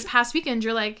then like this past weekend,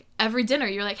 you're like every dinner,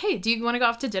 you're like, hey, do you want to go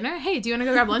off to dinner? Hey, do you want to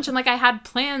go grab lunch? And like I had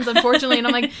plans, unfortunately, and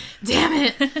I'm like, damn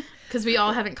it, because we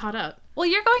all haven't caught up. Well,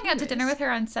 you're going out to dinner with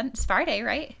her on Friday,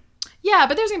 right? Yeah,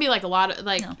 but there's gonna be like a lot of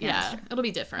like, No, yeah, it'll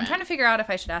be different. I'm trying to figure out if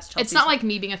I should ask Chelsea. It's not like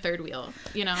me being a third wheel,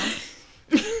 you know.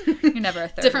 You're never a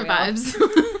third Different wheel.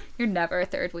 vibes. You're never a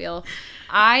third wheel.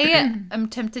 I am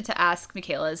tempted to ask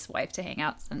Michaela's wife to hang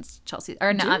out since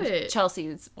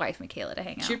Chelsea's wife Michaela to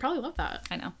hang out. She'd probably love that.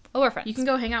 I know. Well, we're friends. You can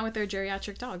go hang out with their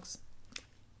geriatric dogs.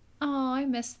 Oh, I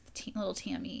miss little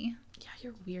Tammy. Yeah,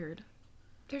 you're weird.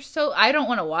 I don't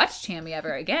want to watch Tammy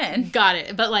ever again. Got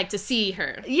it. But like to see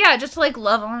her. Yeah, just to like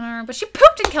love on her. But she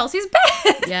pooped in Kelsey's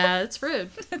bed. Yeah, it's rude.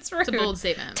 It's rude. It's a bold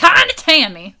statement. Tiny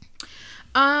Tammy.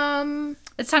 Um,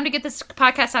 It's time to get this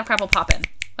podcast Stop Crapple poppin'.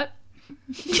 What?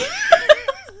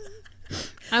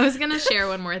 I was gonna share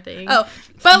one more thing. Oh.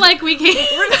 But like we can't.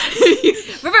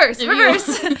 Reverse.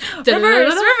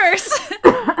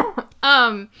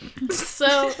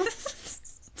 So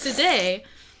today,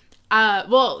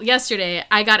 yesterday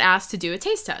I got asked to do a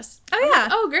taste test. Oh, yeah.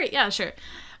 Oh, great. Yeah, sure.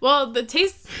 Well, the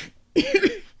taste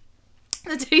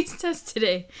test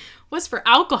today was for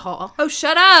alcohol. Oh,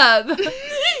 shut up.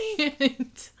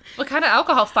 And What kind of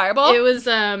alcohol? Fireball? it was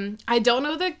I don't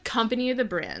know the company or the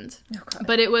brand,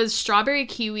 but it was strawberry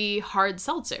kiwi hard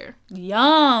seltzer.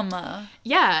 Yum.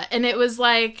 Yeah, and it was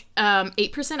like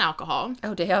 8% alcohol.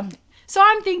 Oh, damn. So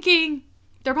I'm thinking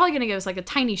they're probably gonna give us like a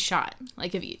tiny shot,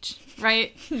 like of each,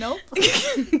 right? Nope.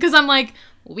 Because I'm like,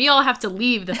 we all have to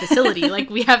leave the facility, like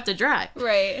we have to drive.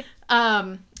 Right.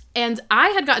 And I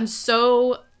had gotten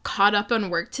so caught up on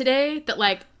work today that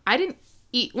like I didn't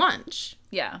eat lunch.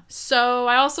 Yeah. So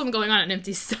I also am going on an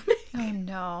empty stomach. Oh,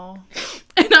 no.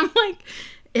 And I'm like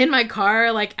in my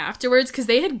car like afterwards because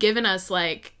they had given us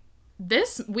like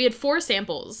we had 4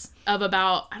 samples of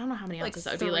about, I don't know how many ounces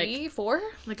that would be, like 3, 4?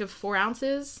 like of 4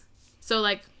 ounces. So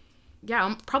like,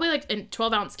 yeah, probably like a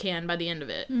 12-ounce can by the end of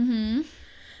it. Mm-hmm.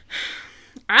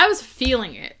 I was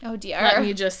feeling it. Oh, dear. Let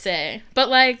me just say. But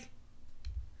like,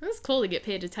 it was cool to get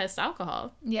paid to test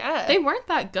alcohol. Yeah. They weren't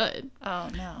that good. Oh,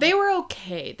 no. They were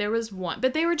okay. There was one,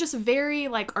 but they were just very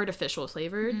like artificial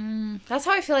flavored. That's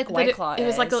how I feel like But White Claw it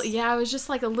was like, is. it was just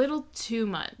like a little too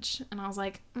much. And I was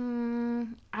like,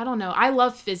 I don't know. I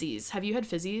love fizzies. Have you had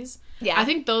fizzies? Yeah. I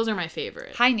think those are my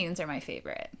favorite. High Noons are my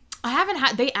favorite. I haven't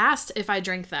had, they asked if I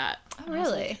drank that. Oh, And I was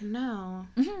really? like, no.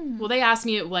 Well, they asked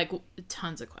me like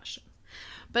tons of questions.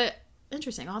 But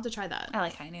interesting. I'll have to try that. I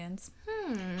like High Noons.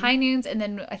 High Noons, and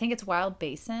then I think it's Wild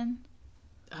Basin.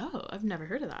 Oh, I've never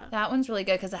heard of that. That one's really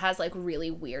good because it has like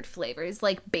really weird flavors,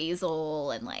 like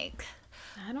basil and like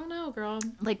I don't know, girl.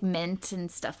 Like mint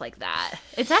and stuff like that.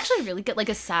 It's actually really good. Like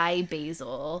acai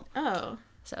basil. Oh.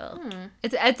 So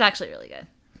it's actually really good.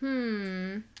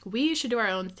 We should do our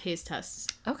own taste tests.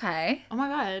 Okay. Oh my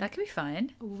God. That could be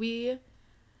fun.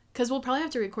 Because we'll probably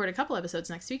have to record a couple episodes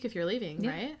next week if you're leaving,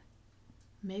 Yeah. right?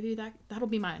 Maybe that'll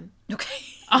be mine. Okay.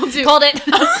 I'll do. Called it.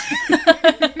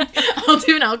 I'll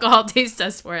do an alcohol taste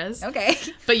test for us. Okay.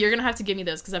 But you're gonna have to give me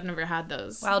those because I've never had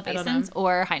those. Wild I don't Basins know.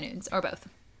 or High Noons or both.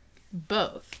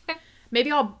 Both. Okay.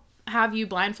 Maybe I'll have you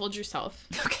blindfold yourself,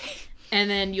 Okay. and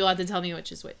then you'll have to tell me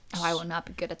which is which. Oh, I will not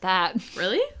be good at that.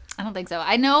 Really? I don't think so.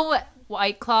 I know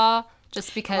White Claw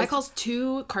just because White Claw's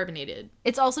too carbonated.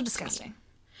 it's also disgusting.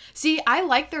 See, I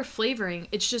like their flavoring.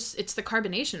 It's the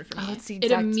carbonation for me. Oh, it's the It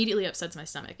exact- immediately upsets my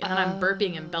stomach, and then I'm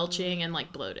burping and belching and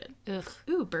like bloated. Ugh.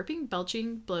 Ooh, burping,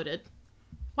 belching, bloated.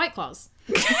 White Claws.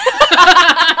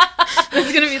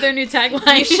 That's gonna be their new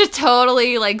tagline. You should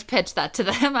totally like pitch that to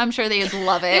them. I'm sure they would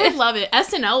love They would it. love it.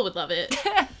 SNL would love it.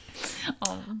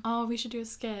 Oh, Oh, we should do a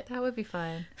skit. that would be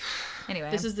fun. Anyway,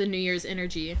 This is the New Year's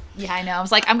energy. yeah, I know. I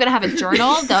was like, I'm gonna have a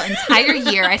journal the entire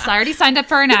year. I already signed up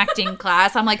for an acting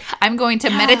class. I'm like, I'm going to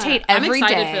meditate every day.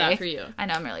 I'm excited for that for you. I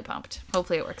know. I'm really pumped.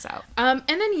 Hopefully, it works out. And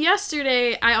then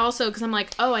yesterday, I also, because I'm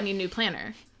like, oh, I need a new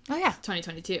planner. Oh yeah.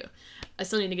 2022. I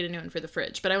still need to get a new one for the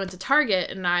fridge. But I went to Target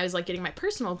and I was like getting my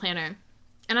personal planner.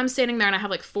 And I'm standing there and I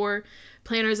have like 4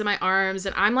 planners in my arms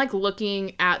and I'm like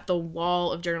looking at the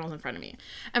wall of journals in front of me.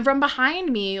 And from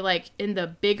behind me, like in the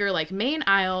bigger like main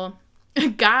aisle, a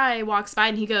guy walks by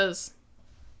and he goes,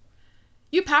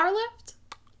 "You powerlift?"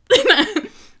 And I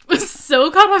was so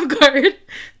caught off guard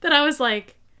that I was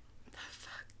like, the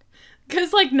fuck?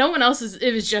 Because like no one else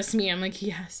it was just me. I'm like, he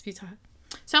has to be taught.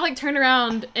 So I like turn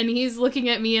around and he's looking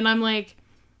at me and I'm like,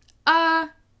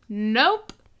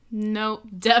 nope,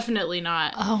 definitely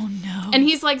not. Oh no. And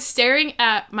he's like staring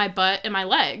at my butt and my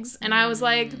legs. And I was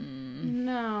like,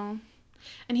 no.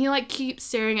 And he like keeps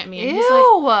staring at me. And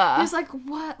Ew. he's like,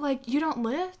 what? Like, you don't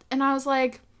lift? And I was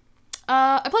like,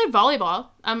 I played volleyball.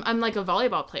 I'm like a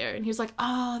volleyball player. And he was like,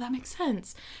 oh, that makes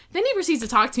sense. Then he proceeds to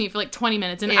talk to me for like 20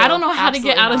 minutes. And Ew, I don't know how to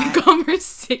get out of the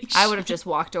conversation. I would have just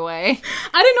walked away.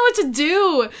 I didn't know what to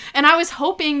do. And I was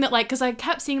hoping that, like, because I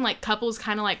kept seeing, like, couples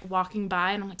kind of, like, walking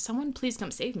by. And I'm like, someone please come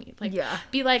save me. Like, Yeah.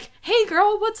 be like, hey,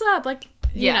 girl, what's up? Like,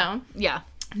 you know. Yeah.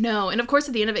 No. And, of course,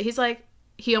 at the end of it, he's like,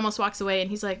 he almost walks away. And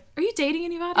he's like, are you dating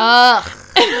anybody? Ugh.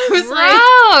 And I was like,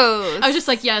 Gross. I was just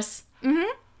like, yes. Mm-hmm.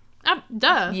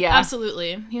 Duh. Yeah.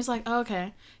 Absolutely. He was like, oh,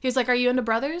 okay. He was like, are you into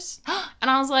brothers? And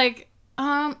I was like,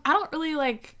 I don't really,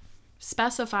 like,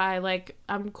 specify. Like,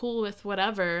 I'm cool with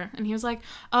whatever. And he was like,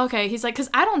 oh, okay. He's like,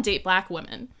 because I don't date black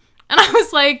women. And I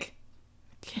was like,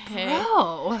 okay.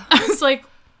 Oh. I was like,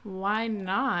 why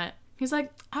not? He's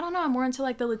like, I don't know. I'm more into,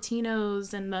 like, the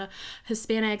Latinos and the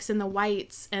Hispanics and the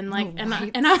whites. And, like, and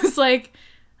I was like,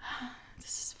 this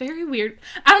is very weird.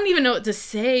 I don't even know what to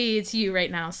say to you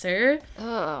right now, sir.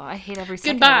 Oh, I hate every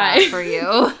second Goodbye. of that for you.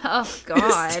 Oh,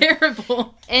 God. It's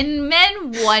terrible. And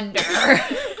men wonder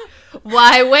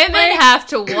why women have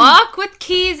to walk with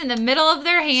keys in the middle of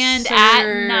their hand at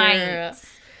Sir. night.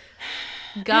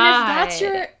 God. God.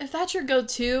 And if that's your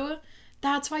go-to,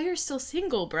 that's why you're still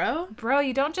single, bro. Bro,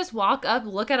 you don't just walk up,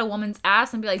 look at a woman's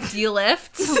ass, and be like, do you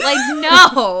lift? Like,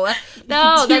 no.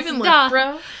 No, Do you that's even not, lift,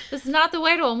 bro? That's not the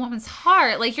way to a woman's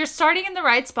heart. Like, you're starting in the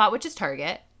right spot, which is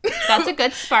Target. That's a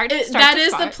good start. That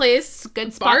is the place.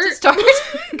 Good spot to Bart.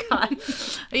 start. God.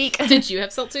 Eek. Did you have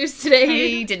seltzers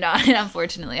today? I did not,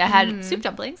 unfortunately. I had soup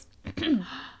dumplings.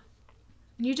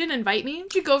 You didn't invite me?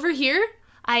 Did you go over here?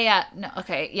 No,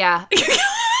 okay, yeah.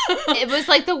 It was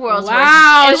like the world's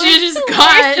Wow, worst. It she was just the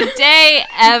got- worst day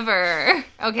ever.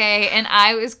 Okay, and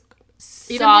I was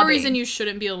sobbing. Even more reason you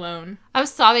shouldn't be alone. I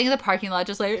was sobbing in the parking lot,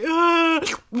 just like.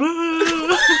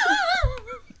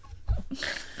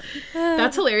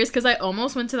 That's hilarious because I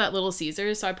almost went to that Little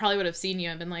Caesars, so I probably would have seen you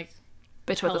and been like,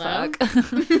 Bitch, what hello?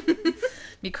 the fuck?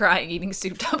 Me crying, eating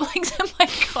soup dumplings in my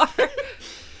car.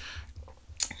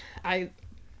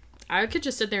 I could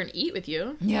just sit there and eat with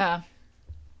you. Yeah.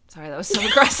 Sorry, that was so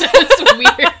aggressive. It's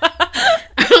weird.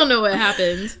 I don't know what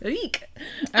happened. Eek.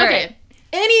 Okay. Right.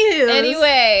 Anywho.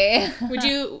 Anyway.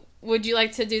 Would you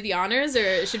like to do the honors,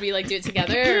 or should we like do it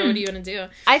together, or what do you want to do?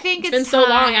 I think it's been so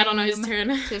long, I don't know whose time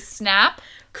turn. to snap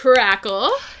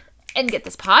Crackle. and get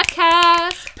this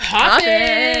podcast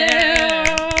Poppin'.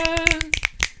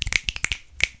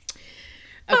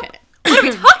 Okay. What are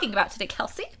we talking about today,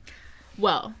 Kelsey?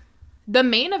 Well, the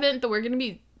main event that we're going to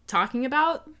be talking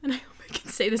about, and I hope I can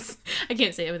say this, I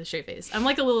can't say it with a straight face. I'm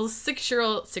like a little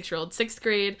sixth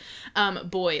grade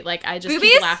boy. Like I just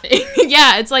Boobies? keep laughing.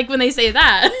 Yeah, it's like when they say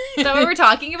that. Is that what we're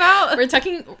talking about? We're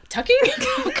tucking?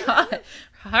 Oh God.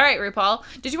 All right, RuPaul.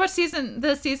 Did you watch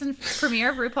the season premiere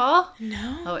of RuPaul?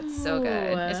 No. Oh, it's so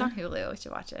good. It's on Hulu. We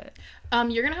should watch it.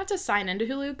 You're gonna have to sign into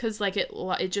Hulu because like it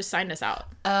just signed us out.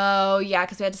 Oh yeah,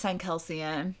 because we had to sign Kelsey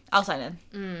in. I'll sign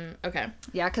in. Okay.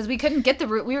 Yeah, because we couldn't get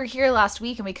we were here last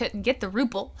week and we couldn't get the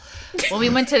RuPaul. When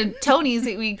we went to Tony's,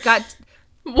 we got.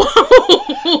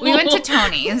 Whoa. We went to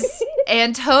Tony's,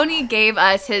 and Tony gave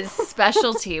us his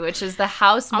specialty, which is the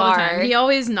house All the time. marg. He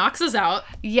always knocks us out.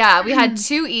 Yeah, we had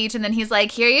 2 each, and then he's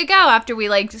like, "Here you go." After we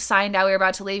like signed out, we were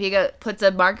about to leave. He puts a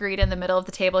margarita in the middle of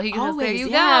the table. He goes, Always, "There you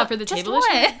yeah, go for the Just table.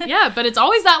 one." Yeah, but it's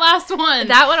always that last one.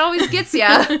 That one always gets you.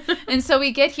 And so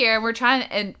we get here, and we're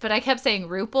trying, but I kept saying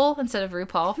RuPaul instead of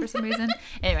RuPaul for some reason.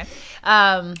 Anyway,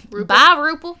 bye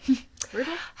RuPaul.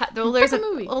 Well, there's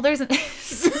movie.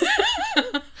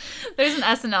 There's an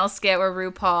SNL skit where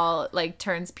RuPaul like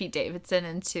turns Pete Davidson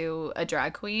into a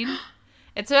drag queen.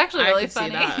 It's actually really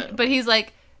funny. But he's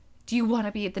like, "Do you want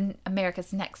to be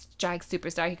America's next drag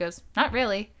superstar?" He goes, "Not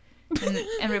really."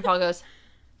 And RuPaul goes,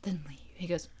 "Then leave." He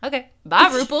goes, "Okay, bye,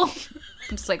 RuPaul."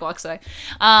 And just like walks away.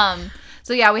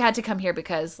 So yeah, we had to come here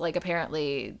because like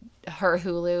apparently her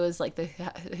Hulu is like the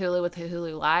Hulu with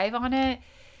Hulu Live on it,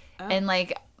 and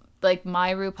like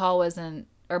my RuPaul wasn't.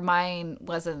 Or mine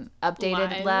wasn't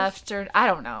updated left, or I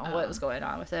don't know what was going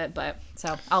on with it, but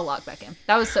so I'll log back in.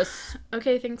 That was so.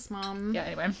 Okay, thanks, Mom. Yeah.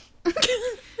 Anyway,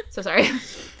 so sorry.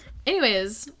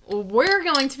 Anyways, we're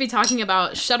going to be talking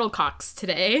about shuttlecocks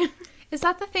today. Is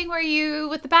that the thing where you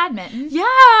with the badminton?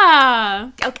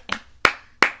 Yeah. Okay.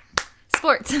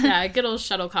 Sports. Yeah, good old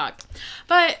shuttlecock.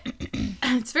 But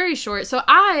it's very short. So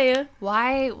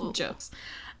Why jokes.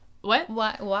 What?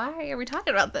 Why are we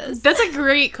talking about this? That's a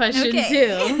great question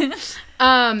too.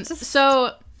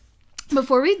 So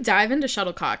before we dive into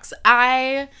shuttlecocks,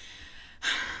 I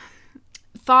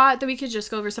thought that we could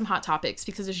just go over some hot topics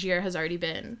because this year has already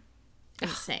been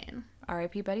insane.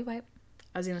 R.I.P. Betty White.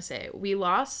 I was gonna say we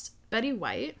lost Betty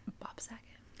White.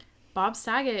 Bob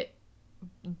Saget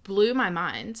blew my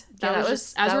mind. That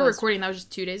was just recording. That was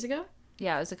just 2 days ago.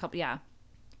 Yeah, it was a couple. Yeah,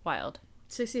 wild.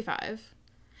 65.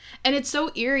 And it's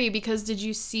so eerie because did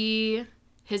you see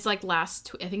his like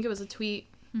last I think it was a tweet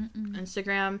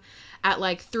Instagram at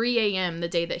like 3 a.m. the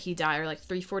day that he died, or like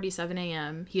 3:47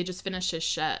 a.m. He had just finished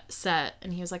his set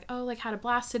and he was like, "Oh, like had a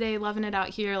blast today, loving it out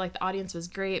here, like the audience was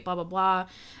great, blah blah blah."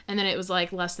 And then it was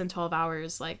like less than 12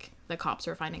 hours like the cops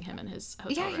were finding him in his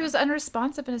hotel room. He was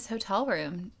unresponsive in his hotel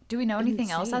room. Do we know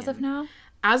anything else as of now?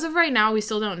 As of right now, we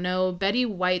still don't know. Betty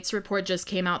White's report just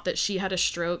came out that she had a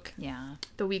stroke. Yeah.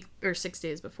 The week or 6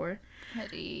 days before.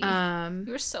 Betty.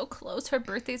 We were so close. Her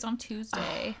birthday's on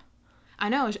Tuesday. I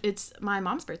know. It's my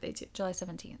mom's birthday too. July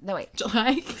 17th. No, wait.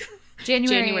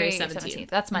 January 17th.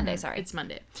 That's Monday, sorry. It's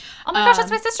Monday. Oh my gosh,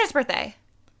 that's my sister's birthday.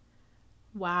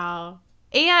 Wow.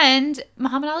 And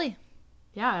Muhammad Ali.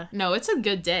 Yeah. No, it's a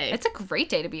good day. It's a great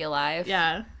day to be alive.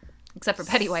 Yeah. Except for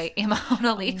Betty White and Muhammad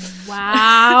Ali.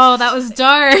 Wow, that was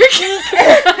dark.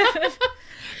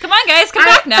 Come on, guys, come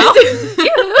back now.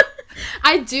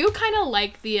 I do kind of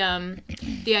like the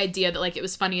idea that like it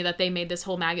was funny that they made this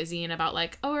whole magazine about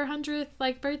like, oh, her 100th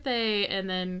like birthday, and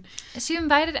then she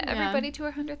invited everybody to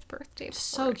her 100th birthday party.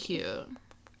 So cute.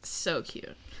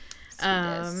 Sweetest.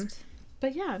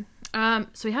 But yeah,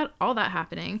 so we had all that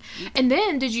happening, and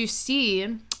then did you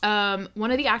see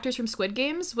one of the actors from Squid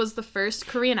Games was the first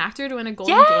Korean actor to win a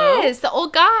Golden Globe? Yes, the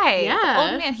old guy. Yeah,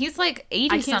 the old man. He's like 80 I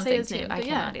can't something say his too. name, I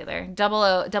yeah. cannot either.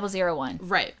 001.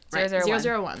 Right. 001.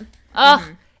 001. Oh,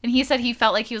 and he said he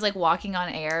felt like he was like walking on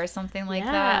air or something like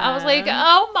that. I was like, Yeah.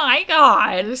 oh my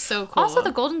god, It was so cool. Also,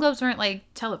 the Golden Globes weren't like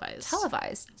televised.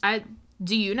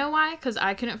 Do you know why? Because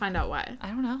I couldn't find out why. I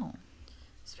don't know.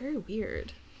 It's very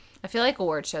weird. I feel like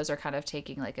award shows are kind of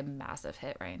taking like a massive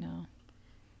hit right now.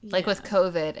 Like with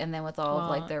COVID and then with all of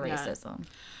like their racism.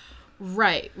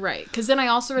 Right. Because then I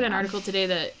also read an article today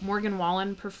that Morgan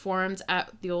Wallen performed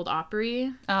at the Old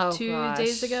Opry 2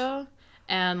 days ago.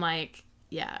 And like,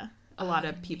 yeah, a lot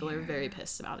of people are very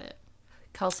pissed about it.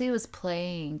 Kelsey was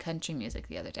playing country music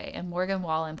the other day and Morgan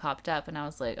Wallen popped up and I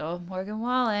was like, oh, Morgan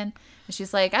Wallen. And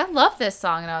she's like, I love this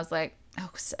song. And I was like, oh,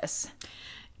 sis.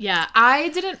 Yeah,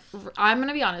 I'm going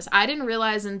to be honest. I didn't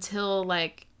realize until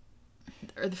like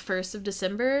the 1st of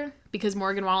December because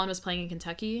Morgan Wallen was playing in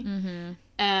Kentucky. Mm-hmm.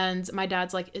 And my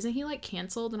dad's like, isn't he like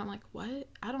canceled? And I'm like, what?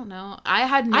 I don't know. I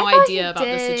had no idea about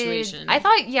the situation. I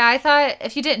thought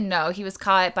if you didn't know, he was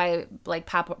caught by like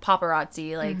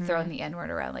paparazzi, like throwing the N-word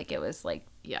around. Like it was like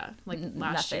like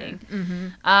last year.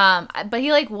 Nothing. But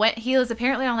he like he was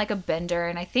apparently on like a bender,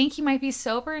 and I think he might be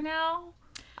sober now.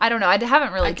 I don't know. I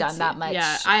haven't really done that much.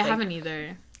 Yeah, I haven't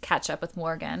either. Catch up with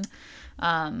Morgan.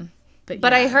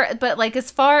 But I heard, but like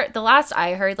the last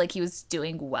I heard, like he was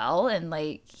doing well, and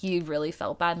like he really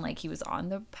felt bad, and like he was on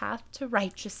the path to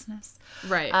righteousness.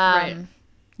 Right. Right.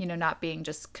 You know, not being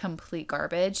just complete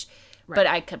garbage. Right. But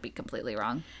I could be completely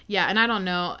wrong. Yeah, and I don't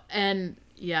know, and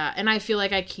I feel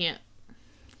like I can't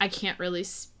really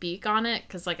speak on it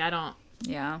because like I don't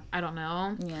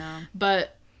know. Yeah.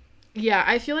 But yeah,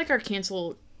 I feel like our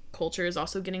cancel culture is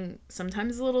also getting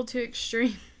sometimes a little too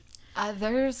extreme.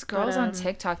 There's girls on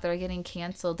TikTok that are getting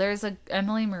canceled. There's a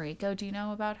Emily Mariko. Do you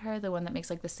know about her? The one that makes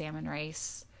like the salmon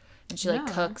rice, and she like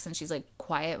cooks, and she's like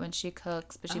quiet when she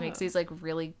cooks, but she makes these like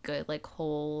really good like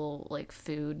whole like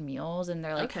food meals, and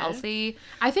they're like healthy.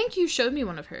 I think you showed me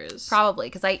one of hers. Probably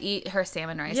because I eat her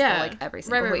salmon rice for like every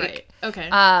single week. Right. Okay.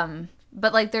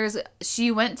 But like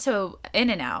she went to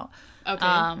In-N-Out.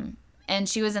 Okay. And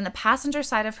she was in the passenger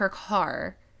side of her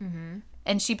car. Mm-hmm.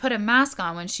 And she put a mask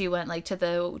on when she went, like, to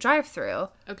the drive-thru.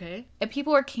 Okay. And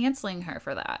people were canceling her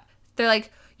for that. They're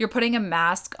like, you're putting a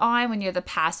mask on when you're the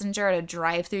passenger at a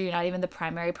drive-thru. You're not even the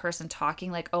primary person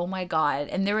talking. Like, oh, my God.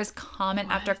 And there was comment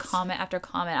after comment after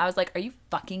comment. I was like, are you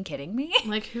fucking kidding me?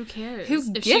 Like, who cares? Who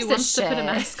if gives she wants a shit? To put a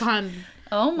mask on,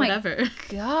 oh, my whatever.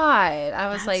 God. I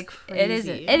was That's like,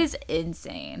 crazy. It is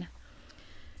insane.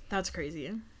 That's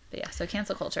crazy. But yeah, so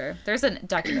cancel culture. There's a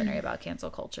documentary about cancel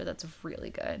culture that's really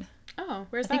good. Oh,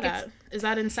 where's that at? Is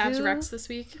that in Savs Rex this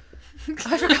week?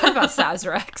 I forgot about Savs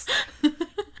Rex.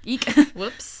 Eek.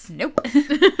 Whoops. Nope.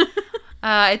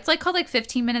 It's like called like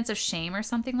 15 Minutes of Shame or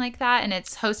something like that, and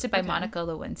it's hosted by Monica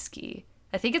Lewinsky.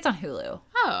 I think it's on Hulu.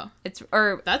 Oh.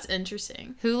 That's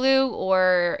interesting. Hulu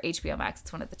or HBO Max.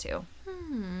 It's one of the two.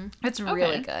 It's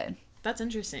really good. That's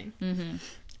interesting. Mm-hmm.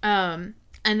 And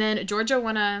then Georgia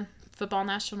won a football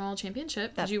national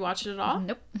championship. Did you watch it at all?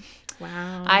 Nope.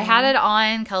 Wow. I had it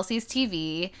on Kelsey's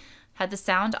TV, had the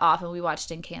sound off, and we watched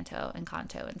Encanto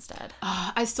instead.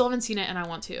 I still haven't seen it, and I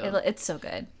want to. It's so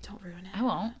good. Don't ruin it. I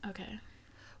won't. Okay.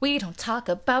 We don't talk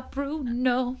about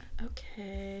Bruno.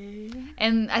 Okay.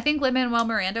 And I think Lin-Manuel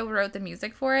Miranda wrote the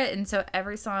music for it, and so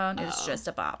every song is just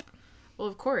a bop. Well,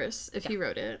 of course, if he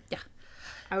wrote it. Yeah.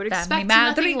 I would expect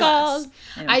nothing less.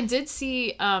 Anyway. I did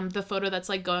see the photo that's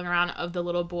like going around of the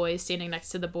little boy standing next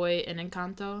to the boy in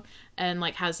Encanto and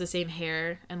like has the same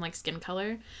hair and like skin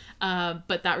color.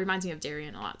 But that reminds me of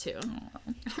Darian a lot too.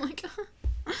 Like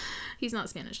he's not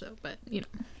Spanish though, but you know,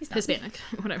 he's Hispanic,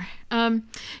 whatever.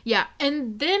 Yeah.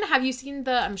 And then have you seen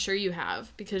I'm sure you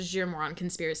have because you're more on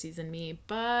conspiracies than me,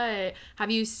 but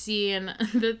have you seen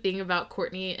the thing about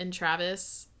Courtney and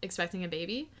Travis expecting a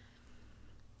baby?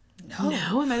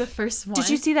 No, am I the first one? Did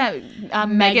you see that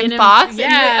Megan Fox?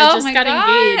 Just got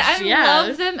engaged. I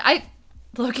love them.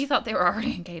 Loki thought they were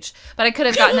already engaged, but I could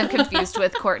have gotten them confused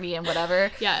with Courtney and whatever.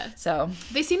 Yeah. So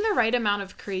they seem the right amount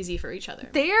of crazy for each other.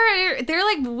 They're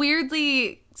like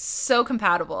weirdly so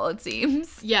compatible, it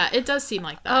seems. Yeah, it does seem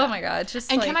like that. Oh my God.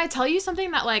 Can I tell you something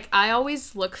that like I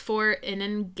always look for in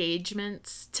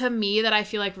engagements to me that I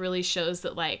feel like really shows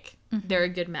that like they're a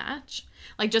good match?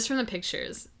 Like, just from the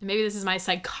pictures. Maybe this is my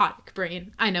psychotic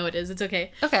brain. I know it is. It's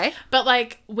okay. Okay. But,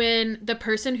 like, when the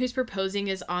person who's proposing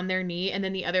is on their knee and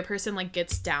then the other person, like,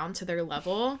 gets down to their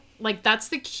level, like, that's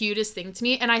the cutest thing to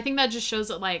me. And I think that just shows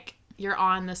that, like, you're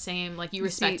on the same, like, you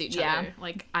respect each other,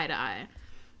 like, eye to eye.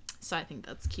 So I think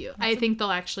that's cute. I think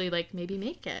they'll actually, like, maybe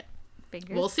make it.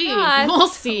 We'll see. We'll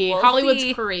see.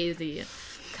 Hollywood's crazy.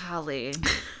 Golly.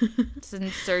 It's an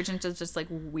insurgent of just like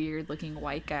weird looking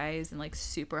white guys and like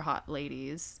super hot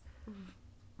ladies.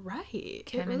 Right.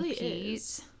 Kim and Pete.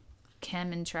 Is.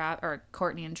 Kim and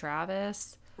Courtney and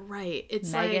Travis. Right.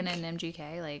 It's Megan and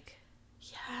MGK. Like,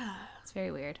 yeah. It's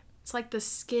very weird. It's like the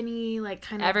skinny, like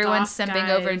kind of everyone's goth simping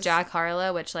guys. over Jack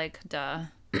Harlow, which like, duh.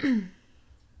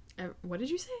 What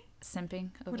did you say? Simping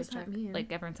over what does Jack. That mean?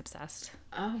 Like everyone's obsessed.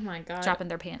 Oh my God. Dropping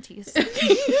their panties.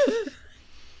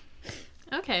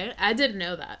 Okay, I didn't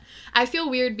know that. I feel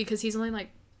weird because he's only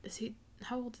like,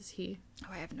 how old is he? Oh,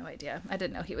 I have no idea. I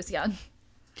didn't know he was young.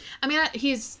 I mean,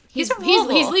 he's from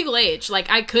Louisville. He's legal age. Like,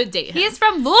 I could date him. He is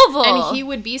from Louisville. And he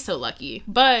would be so lucky.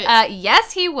 But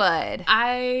yes, he would.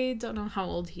 I don't know how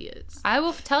old he is. I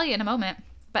will tell you in a moment.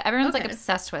 But everyone's like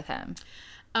obsessed with him.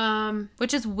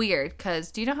 Which is weird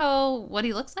because do you know what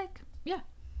he looks like? Yeah.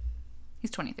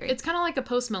 He's 23. It's kind of like a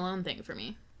Post Malone thing for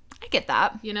me. I get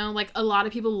that. You know, like a lot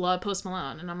of people love Post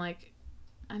Malone, and I'm like,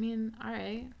 I mean, all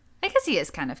right. I guess he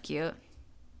is kind of cute.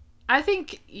 I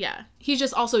think, yeah. He's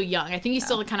just also young. I think he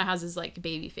still kind of has his like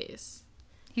baby face.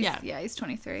 He's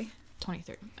 23.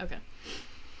 23. Okay.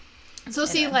 So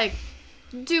see, like,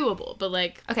 doable, but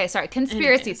like... Okay, sorry.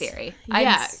 Conspiracy anyways. theory.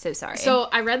 Yeah. I'm so sorry. So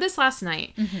I read this last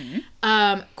night.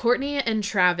 Courtney and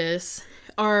Travis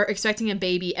are expecting a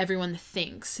baby, everyone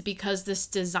thinks, because this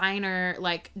designer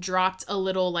like dropped a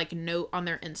little like note on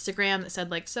their Instagram that said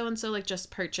like so and so like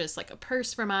just purchased like a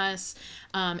purse from us.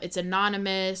 It's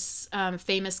anonymous,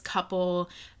 famous couple.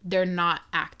 They're not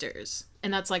actors.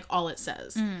 And that's like all it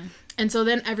says. And so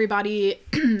then everybody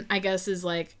I guess is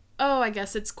like, oh, I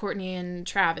guess it's Courtney and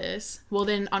Travis. Well,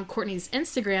 then on Courtney's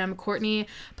Instagram, Courtney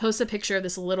posts a picture of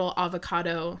this little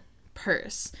avocado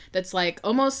purse that's like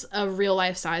almost a real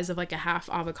life size of like a half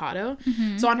avocado.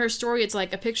 So on her story, it's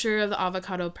like a picture of the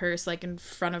avocado purse like in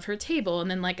front of her table,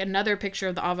 and then like another picture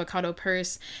of the avocado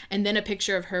purse, and then a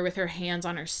picture of her with her hands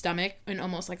on her stomach in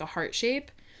almost like a heart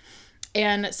shape.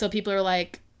 And so people are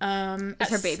like, is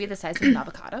her baby the size of an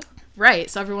avocado? Right.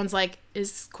 So everyone's like,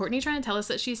 is Courtney trying to tell us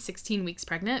that she's 16 weeks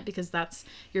pregnant because that's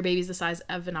your baby's the size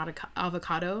of an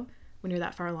avocado when you're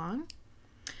that far along?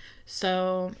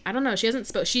 So I don't know. She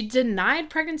hasn't she denied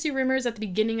pregnancy rumors at the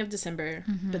beginning of December,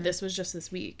 but this was just this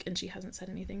week and she hasn't said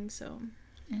anything. So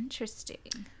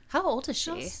interesting. How old is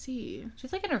she? Let's see.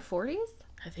 She's like in her 40s?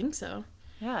 I think so.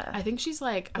 Yeah. I think she's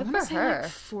like, I want to say like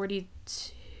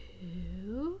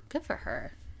 42. Good for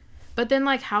her. But then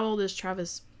like how old is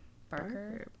Travis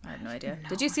Barker? I have no idea.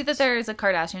 Did you see that there's a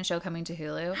Kardashian show coming to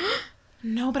Hulu?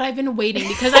 No, but I've been waiting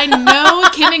because I know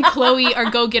Kim and Khloe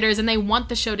are go-getters and they want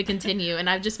the show to continue, and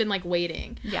I've just been like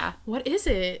waiting. Yeah. What is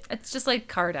it? It's just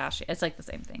like Kardashian. It's like the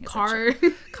same thing.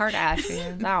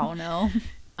 Kardashians. I don't know.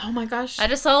 Oh my gosh. I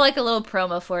just saw like a little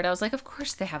promo for it. I was like, of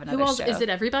course they have another Who else? show. Is it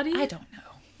everybody? I don't know.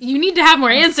 You need to have more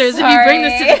answers if you bring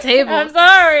this to the table. I'm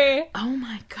sorry. Oh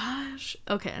my gosh.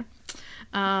 Okay.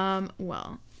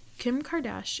 Well, oh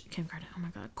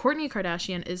my god. Kourtney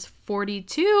Kardashian is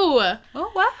 42. Oh,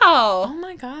 wow. Oh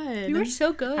my god. You are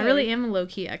so good. I really am a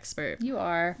low-key expert. You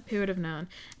are. Who would have known?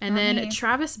 And then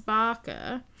Travis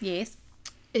Barker Yes.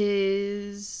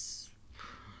 is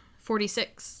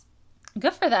 46.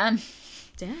 Good for them.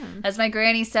 Damn. As my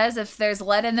granny says, if there's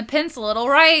lead in the pencil, it'll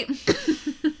write.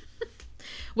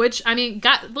 Which, I mean,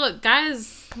 look,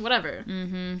 guys, whatever.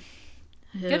 Mm-hmm.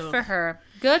 Good for her.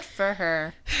 Good for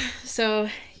her. So,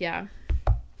 yeah.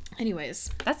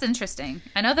 Anyways. That's interesting.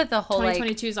 I know that the whole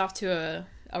 2022 is off to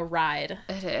a ride.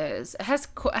 It is. Has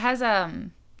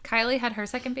Kylie had her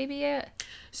second baby yet?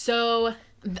 So,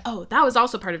 that was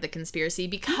also part of the conspiracy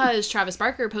because Travis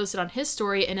Barker posted on his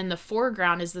story, and in the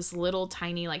foreground is this little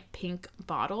tiny like pink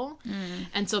bottle.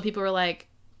 And so people were like,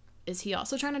 is he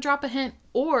also trying to drop a hint?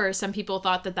 Or some people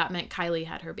thought that meant Kylie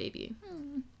had her baby.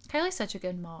 Kylie's such a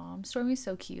good mom. Stormy's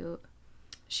so cute.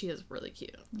 She is really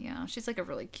cute. Yeah, she's like a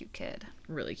really cute kid.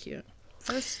 Really cute.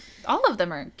 All of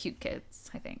them are cute kids,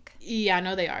 I think. Yeah, I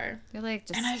know they are. They're like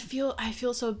just... And I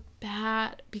feel so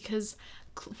bad because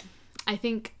I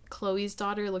think Chloe's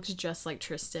daughter looks just like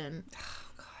Tristan. Oh,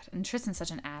 God. And Tristan's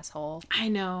such an asshole. I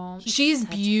know. She's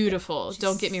beautiful.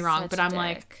 Don't get me wrong. But I'm dick.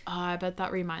 like, oh, I bet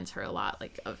that reminds her a lot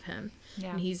like of him.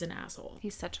 Yeah. And he's an asshole.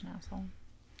 He's such an asshole.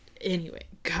 Anyway,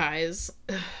 guys.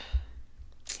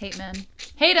 Hate men.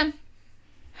 Hate him.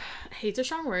 Hate's a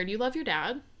strong word. You love your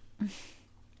dad.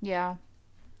 Yeah.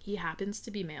 He happens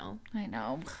to be male. I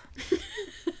know.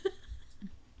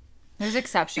 There's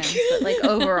exceptions, but like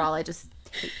overall, I just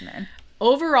hate men.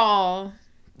 Overall,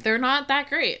 they're not that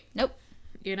great. Nope.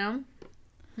 You know?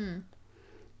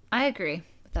 I agree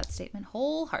with that statement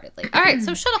wholeheartedly. All right,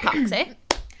 so shuttlecocks, eh?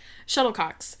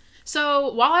 Shuttlecocks.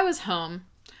 So while I was home,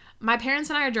 my parents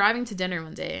and I are driving to dinner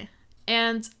one day,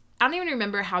 and I don't even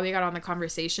remember how we got on the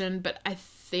conversation, but I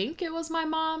think it was my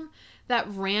mom that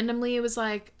randomly was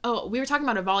like, oh, we were talking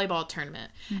about a volleyball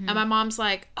tournament. And my mom's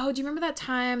like, oh, do you remember that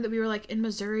time that we were like in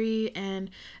Missouri and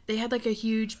they had like a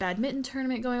huge badminton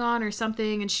tournament going on or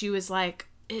something? And she was like,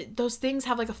 those things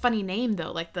have like a funny name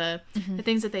though, like the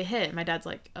things that they hit. And my dad's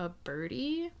like, a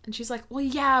birdie? And she's like, well,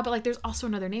 yeah, but like there's also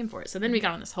another name for it. So then we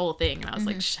got on this whole thing and I was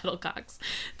like, shuttlecocks.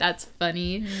 That's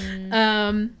funny.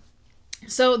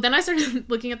 So then I started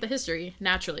looking at the history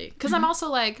naturally. Because I'm also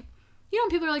like, you know,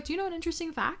 when people are like, do you know an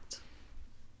interesting fact?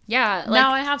 Yeah. Like,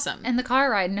 now I have some. In the car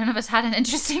ride, none of us had an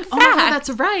interesting fact. Oh, that's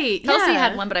right. Kelsey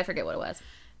had one, but I forget what it was.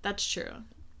 That's true.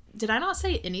 Did I not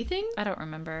say anything? I don't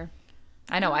remember.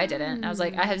 I know I didn't. I was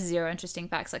like, I have zero interesting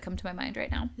facts that come to my mind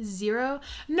right now. Zero?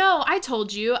 No, I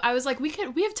told you. I was like, we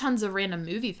have tons of random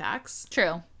movie facts.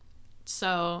 True.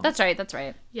 So. That's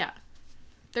right. Yeah.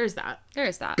 There's that. There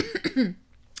is that.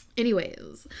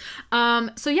 Anyways,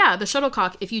 so yeah, the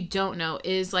shuttlecock, if you don't know,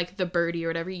 is like the birdie or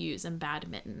whatever you use in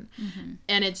badminton.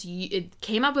 And it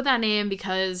came up with that name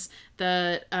because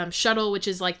the shuttle, which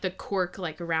is like the cork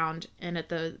like around and at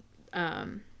the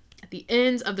the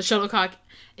ends of the shuttlecock,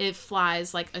 it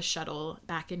flies like a shuttle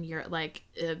back in Europe, like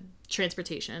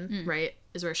transportation, right?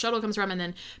 Is where shuttle comes from. And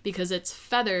then because it's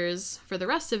feathers for the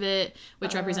rest of it,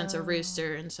 which represents a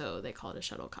rooster, and so they call it a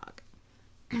shuttlecock.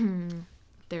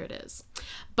 There it is.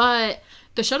 But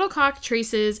the shuttlecock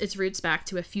traces its roots back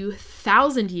to a few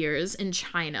thousand years in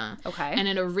China. Okay. And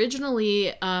it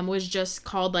originally was just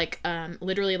called like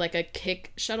literally like a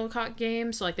kick shuttlecock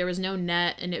game. So like there was no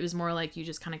net, and it was more like you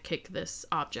just kind of kick this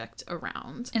object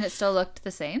around. And it still looked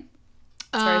the same?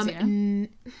 As far as you know?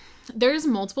 There's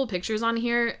multiple pictures on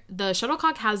here. The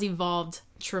shuttlecock has evolved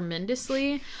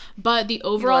tremendously, but the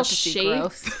overall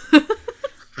shape...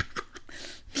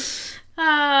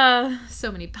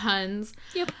 so many puns.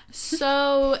 Yep.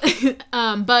 So,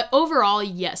 but overall,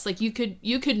 yes, like you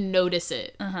could notice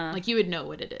it. Like you would know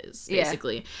what it is,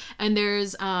 basically. Yeah. And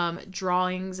there's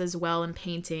drawings as well and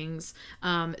paintings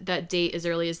that date as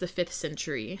early as the 5th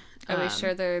century. Are we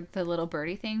sure they're the little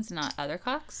birdie things, not other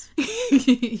cocks?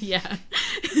 Yeah.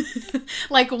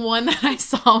 Like one that I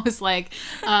saw was like,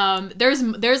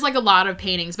 there's like a lot of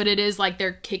paintings, but it is like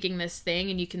they're kicking this thing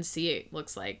and you can see it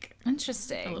looks like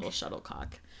interesting. A little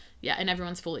shuttlecock. Yeah, and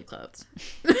everyone's fully clothed.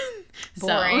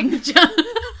 Boring.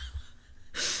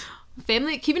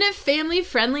 Keeping it family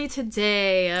friendly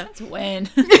today. Since when?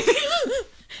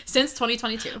 Since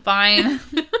 2022. Fine.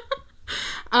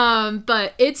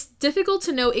 But it's difficult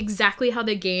to know exactly how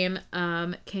the game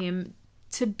came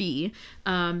to be.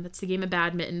 That's the game of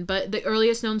badminton. But the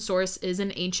earliest known source is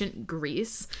in ancient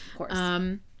Greece. Of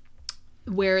course.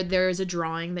 Where there's a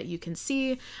drawing that you can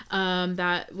see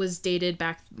that was dated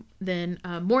back then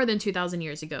more than 2,000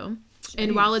 years ago. Jeez.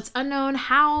 And while it's unknown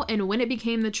how and when it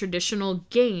became the traditional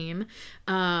game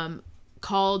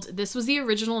called, this was the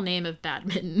original name of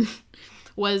badminton,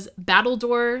 was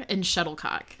battledore and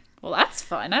shuttlecock. Well, that's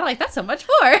fun. I like that so much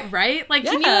more. Right? Like,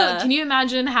 yeah. Can you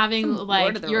imagine having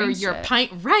like your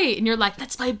pint, right? And you're like,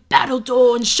 let's play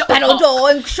battledore and shuttlecock.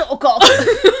 Battledore and shuttlecock.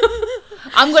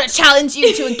 I'm going to challenge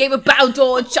you to a game of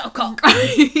battledore and shuttlecock.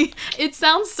 It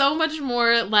sounds so much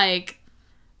more like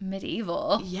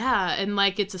medieval. Yeah, and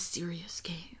like it's a serious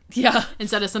game. Yeah.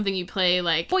 Instead of something you play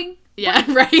like... Boing. Yeah,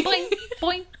 boing, right? Boing,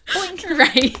 boing, boing.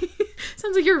 Right.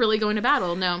 Sounds like you're really going to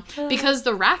battle. No, because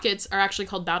the rackets are actually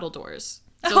called battledores.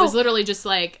 So it was literally just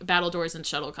like battledores and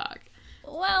shuttlecock.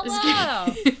 Well,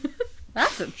 wow.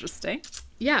 That's interesting.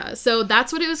 Yeah, so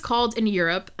that's what it was called in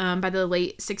Europe by the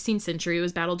late 16th century. It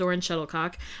was battledore and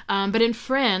shuttlecock. But in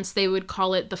France, they would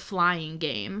call it the flying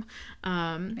game.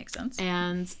 Makes sense.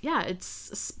 And yeah,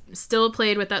 it's still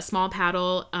played with that small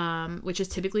paddle, which is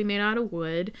typically made out of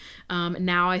wood.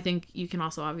 Now I think you can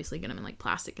also obviously get them in like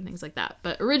plastic and things like that.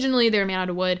 But originally they were made out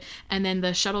of wood. And then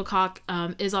the shuttlecock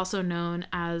is also known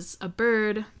as a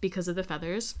bird because of the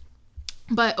feathers.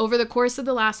 But over the course of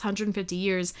the last 150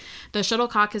 years, the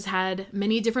shuttlecock has had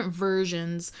many different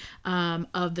versions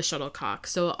of the shuttlecock.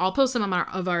 So I'll post some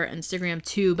of our Instagram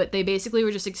too, but they basically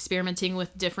were just experimenting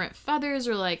with different feathers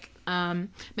or like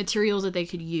materials that they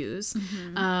could use.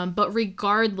 Mm-hmm. But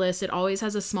regardless, it always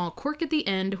has a small cork at the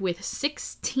end with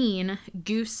 16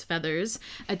 goose feathers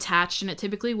attached, and it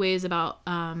typically weighs about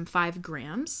 5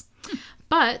 grams.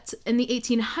 But in the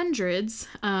 1800s,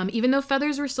 even though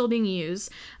feathers were still being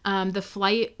used, the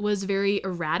flight was very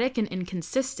erratic and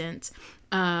inconsistent.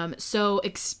 So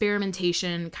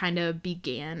experimentation kind of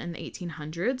began in the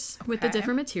 1800s with the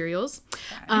different materials.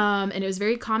 And it was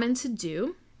very common to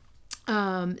do.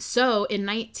 So in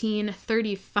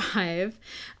 1935,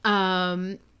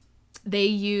 they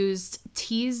used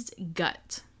teased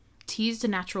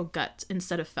natural gut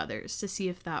instead of feathers to see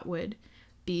if that would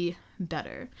be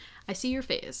better. I see your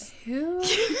face. Who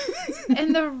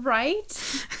in the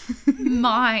right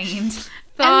mind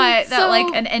thought that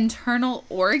like an internal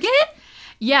organ?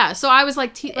 Yeah, so I was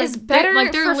like, is better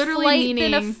like they're for literally flight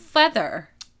meaning than a feather.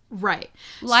 Right.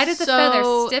 Light as a feather,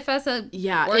 stiff as a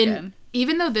organ. And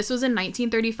even though this was in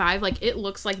 1935, like it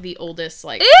looks like the oldest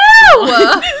like. Ew!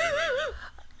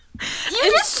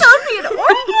 You just showed me an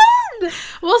organ.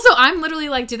 Well, so I'm literally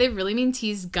like, do they really mean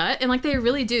teased gut? And like they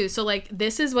really do. So like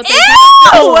this is what they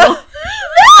No!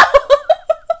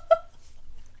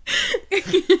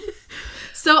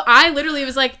 So I literally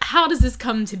was like, how does this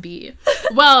come to be?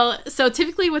 Well, so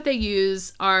typically what they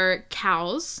use are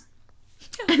cows.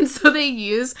 And so they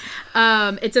use,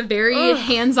 it's a very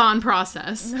hands-on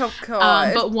process. Oh,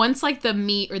 God. But once, like, the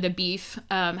meat or the beef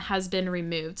has been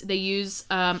removed, they use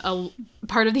a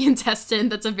part of the intestine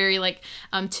that's a very, like,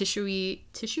 tissuey,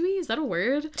 is that a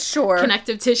word? Sure.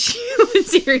 Connective tissue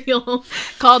material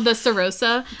called the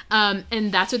serosa.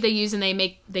 And that's what they use, and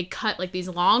they cut, like, these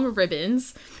long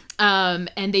ribbons.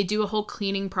 And they do a whole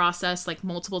cleaning process like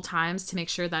multiple times to make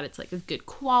sure that it's like a good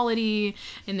quality,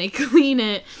 and they clean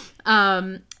it.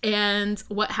 And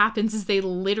what happens is they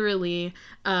literally,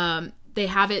 they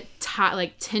have it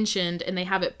like tensioned, and they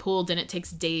have it pulled, and it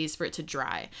takes days for it to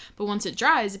dry. But once it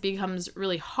dries, it becomes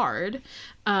really hard.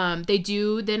 They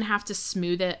do then have to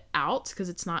smooth it out because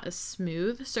it's not a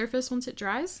smooth surface once it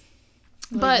dries.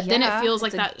 Well, but then it feels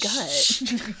like that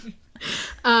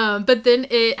but then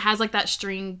it has like that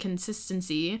string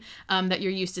consistency that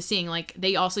you're used to seeing. Like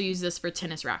they also use this for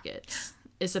tennis rackets.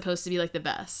 It's supposed to be like the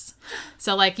best.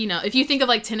 So like, you know, if you think of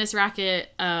like tennis racket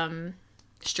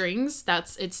strings,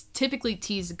 it's typically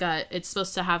Tea's gut. It's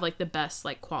supposed to have like the best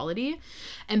like quality.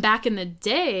 And back in the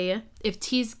day, if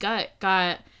Tea's gut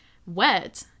got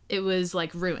wet, it was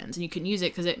like ruined, and you couldn't use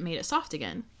it because it made it soft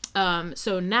again.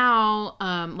 So now,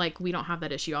 like we don't have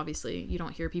that issue. Obviously, you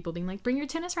don't hear people being like, bring your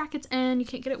tennis rackets in, you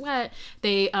can't get it wet.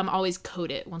 They always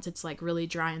coat it once it's like really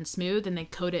dry and smooth, and they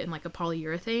coat it in like a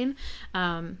polyurethane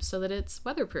so that it's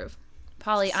weatherproof.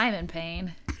 Polly, I'm in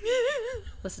pain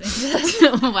listening to this.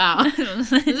 Wow.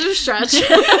 This is a stretch.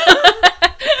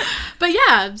 But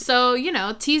yeah, so, you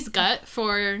know, Tea's gut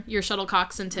for your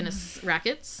shuttlecocks and tennis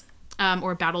rackets,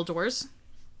 or battledores,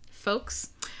 folks.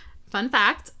 Fun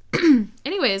fact.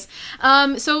 Anyways,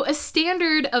 so a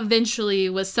standard eventually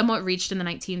was somewhat reached in the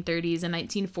 1930s and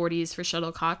 1940s for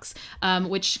shuttlecocks,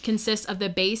 which consists of the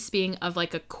base being of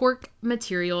like a cork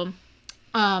material.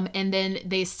 And then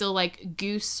they still like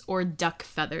goose or duck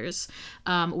feathers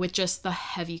with just the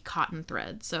heavy cotton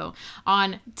thread. So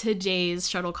on today's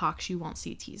shuttlecocks, you won't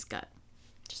see Tea's gut.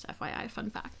 Just FYI, fun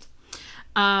fact.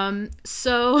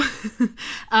 So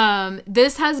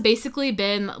this has basically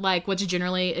been like what's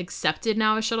generally accepted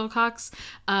now as shuttlecocks.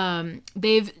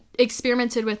 They've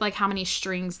experimented with like how many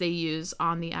strings they use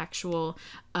on the actual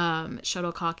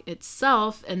shuttlecock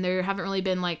itself, and there haven't really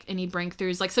been like any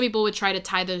breakthroughs. Like some people would try to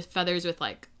tie the feathers with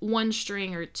like 1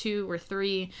 string or 2 or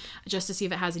 3 just to see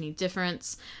if it has any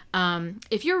difference.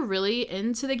 If you're really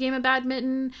into the game of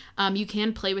badminton, you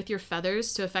can play with your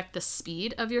feathers to affect the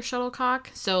speed of your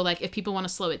shuttlecock. So like if people want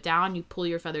to slow it down, you pull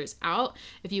your feathers out.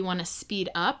 If you want to speed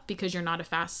up because you're not a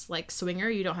fast like swinger,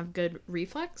 you don't have good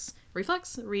reflex.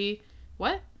 Reflex.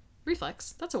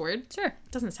 That's a word. Sure.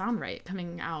 It doesn't sound right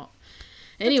coming out.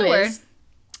 Anyways,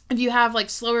 if you have like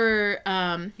slower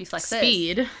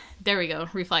speed, there we go.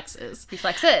 Reflexes.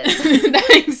 That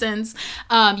makes sense.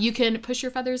 You can push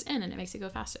your feathers in, and it makes it go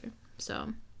faster.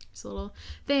 So it's a little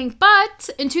thing. But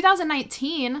in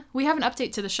 2019, we have an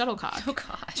update to the shuttlecock. Oh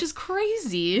gosh, which is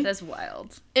crazy. That's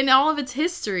wild. In all of its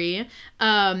history,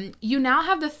 you now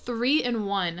have the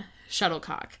 3-in-1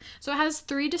 shuttlecock. So it has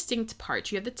 3 distinct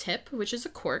parts. You have the tip, which is a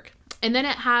cork, and then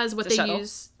it has what they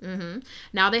use.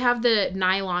 Now they have the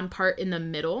nylon part in the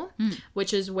middle,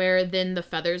 which is where then the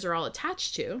feathers are all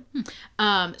attached to.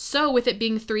 So with it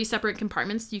being 3 separate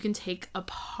compartments you can take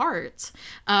apart,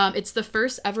 it's the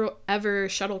first ever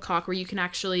shuttlecock where you can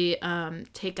actually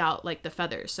take out like the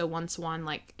feathers. So once one,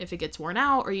 like if it gets worn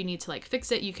out or you need to like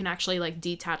fix it, you can actually like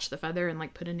detach the feather and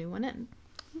like put a new one in.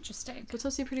 Interesting. So it's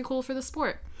also pretty cool for the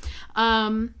sport.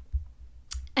 And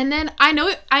then I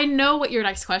know what your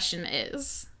next question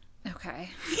is. Okay.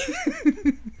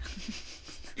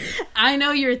 I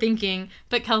know you're thinking,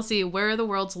 but Kelsey, where are the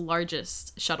world's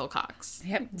largest shuttlecocks?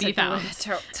 Yep. Be found.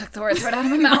 Took the words right out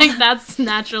of my mouth. Like that's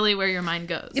naturally where your mind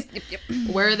goes. Yep.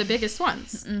 Where are the biggest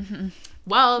ones?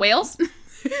 Well, Wales?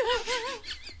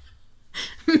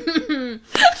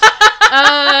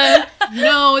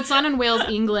 No, it's not in Wales,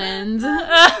 England.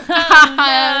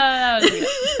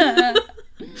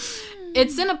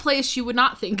 It's in a place you would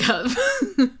not think of.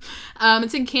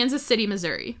 It's in Kansas City,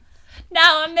 Missouri.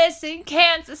 Now I'm missing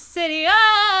Kansas City.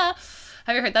 Ah!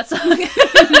 Have you heard that song?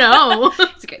 No.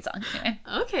 It's a great song. Anyway.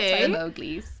 Okay. It's by the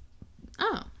Mowgli's.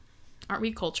 Oh. Aren't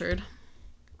we cultured?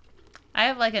 I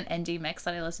have like an indie mix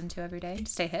that I listen to every day to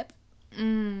stay hip.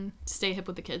 Stay hip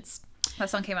with the kids. That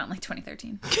song came out in like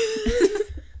 2013.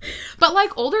 But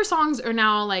like older songs are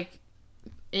now like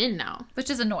in now. Which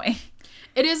is annoying.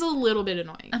 It is a little bit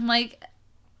annoying. I'm like,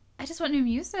 I just want new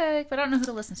music, but I don't know who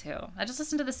to listen to. I just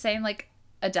listen to the same like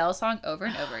Adele song over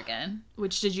and over again.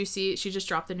 Which did you see? She just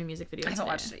dropped the new music video. I haven't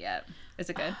watched it yet. Is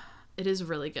it good? It is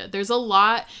really good. There's a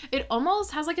lot. It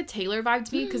almost has like a Taylor vibe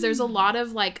to me because there's a lot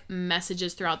of like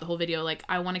messages throughout the whole video. Like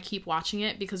I want to keep watching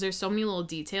it because there's so many little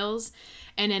details.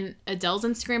 And in Adele's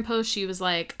Instagram post, she was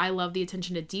like, I love the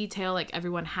attention to detail like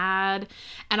everyone had.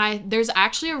 And there's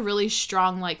actually a really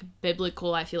strong like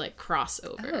biblical, I feel like,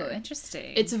 crossover. Oh,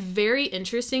 interesting. It's very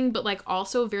interesting, but like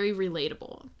also very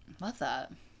relatable. Love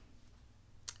that.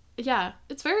 Yeah,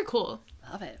 it's very cool.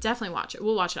 love it. Definitely watch it.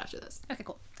 We'll watch it after this. Okay,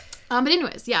 cool. But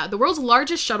anyways, yeah, the world's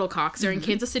largest shuttlecocks are in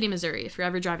Kansas City, Missouri. If you're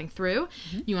ever driving through,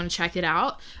 you want to check it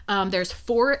out. There's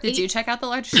 4... Did you check out the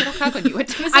largest shuttlecock when you went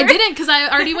to Missouri? I didn't, because I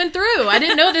already went through. I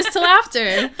didn't know this till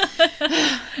after.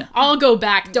 I'll go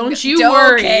back. Don't you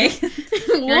worry. Okay.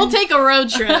 We'll take a road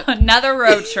trip. Another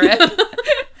road trip.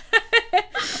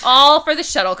 All for the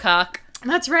shuttlecock.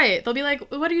 That's right. They'll be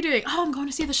like, what are you doing? Oh, I'm going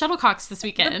to see the shuttlecocks this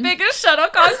weekend. The biggest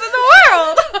shuttlecocks in the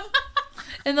world.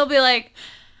 And they'll be like,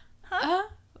 huh?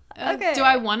 Okay. Do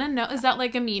I want to know? Is that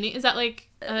like a meaning? Is that like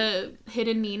a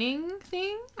hidden meaning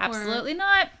thing? Absolutely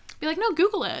not. Be like, no,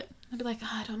 Google it. I'd be like, oh,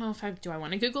 I don't know if do I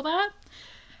want to Google that?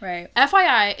 Right.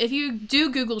 FYI, if you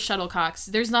do Google shuttlecocks,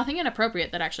 there's nothing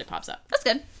inappropriate that actually pops up. That's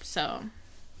good. So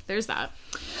there's that.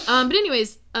 But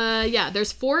anyways, yeah,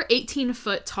 there's 4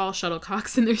 18-foot tall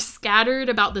shuttlecocks, and they're scattered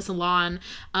about this lawn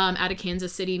at a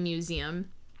Kansas City museum.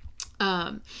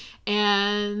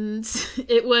 And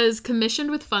it was commissioned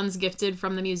with funds gifted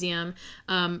from the museum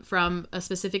from a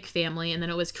specific family, and then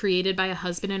it was created by a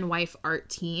husband and wife art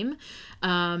team.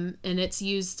 And it's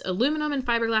used aluminum and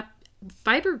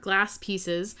fiberglass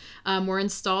pieces were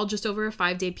installed just over a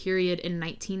 5-day period in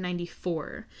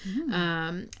 1994.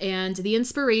 And the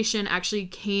inspiration actually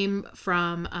came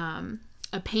from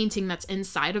a painting that's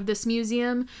inside of this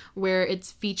museum, where it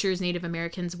features Native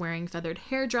Americans wearing feathered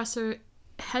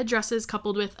headdresses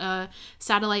coupled with a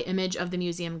satellite image of the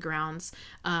museum grounds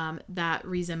that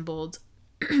resembled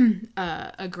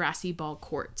a grassy ball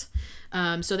court.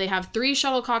 So they have 3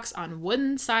 shuttlecocks on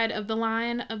one side of the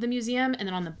line of the museum, and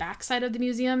then on the back side of the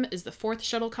museum is the 4th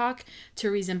shuttlecock,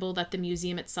 to resemble that the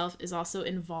museum itself is also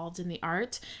involved in the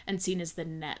art and seen as the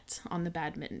net on the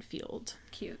badminton field.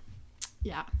 Cute.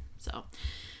 Yeah. So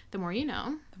the more you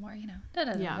know. The more you know.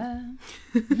 Da-da-da-da.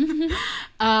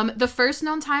 Yeah. The first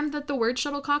known time that the word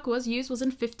shuttlecock was used was in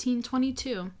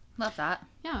 1522. Love that.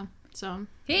 Yeah. So.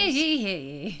 Hey,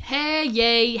 hey. Hey,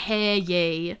 yay, hey,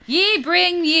 yay. Ye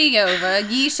bring ye over,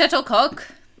 ye shuttlecock.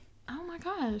 Oh my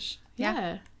gosh.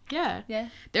 Yeah. Yeah.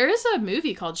 There is a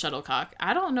movie called Shuttlecock.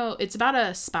 I don't know. It's about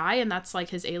a spy, and that's like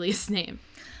his alias name.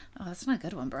 Oh, that's not a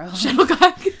good one, bro.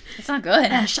 Shuttlecock. It's not good.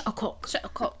 Shuttlecock.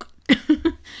 Shuttlecock.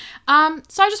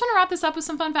 So I just want to wrap this up with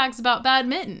some fun facts about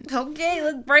badminton. Okay,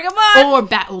 let's bring them on. Or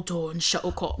Battledore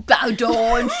Shuttlecock.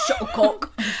 Battledore Shuttlecock.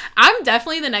 I'm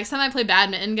definitely, the next time I play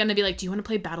badminton, gonna be like, do you want to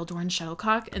play Battledore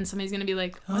Shuttlecock? And somebody's gonna be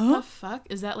like, what the fuck?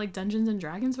 Is that like Dungeons and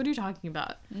Dragons? What are you talking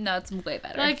about? No, it's way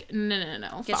better. Like,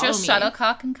 no. Get your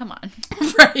shuttlecock and come on.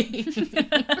 Right.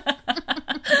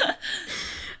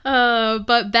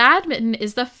 But badminton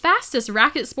is the fastest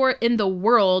racket sport in the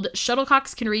world.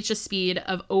 Shuttlecocks can reach a speed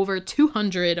of over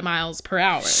 200 miles per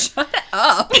hour. Shut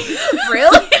up.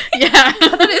 Really? Yeah.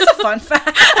 That is a fun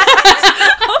fact.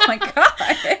 Oh my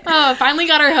god. Oh, finally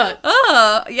got her hooked.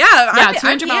 Oh, yeah.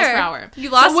 200 miles per hour. You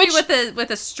lost me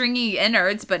with a stringy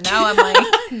innards, but now I'm like...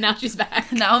 Now she's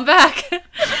back. Now I'm back.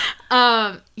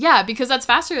 Yeah, because that's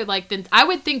faster, like, than... I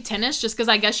would think tennis, just because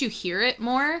I guess you hear it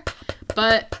more.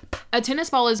 But a tennis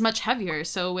ball is much heavier,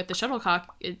 so with the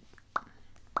shuttlecock,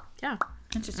 yeah.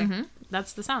 Interesting. Mm-hmm.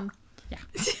 That's the sound. Yeah.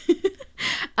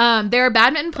 There are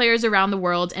badminton players around the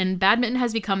world, and badminton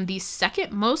has become the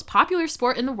 2nd most popular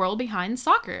sport in the world behind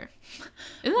soccer.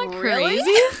 Isn't that crazy?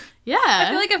 Really? Yeah. I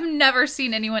feel like I've never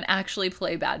seen anyone actually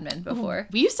play badminton before.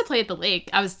 We used to play at the lake.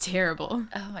 I was terrible.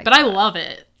 Oh my god. But I love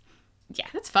it. Yeah.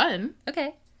 It's fun.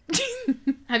 Okay.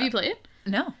 Have you played?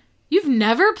 No. You've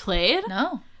never played?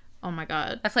 No. Oh my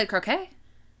god. I played croquet.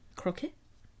 Croquet?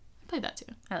 I played that too.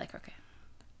 I like croquet.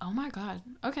 Oh my god.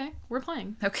 Okay, we're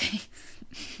playing. Okay.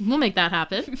 We'll make that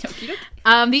happen.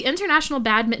 The International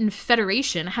Badminton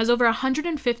Federation has over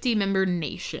 150 member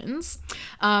nations.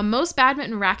 Most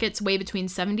badminton rackets weigh between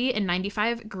 70 and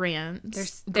 95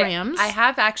 grams. I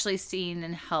have actually seen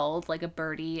and held like a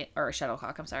birdie or a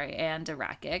shuttlecock, and a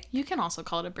racket. You can also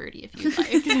call it a birdie if you'd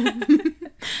like.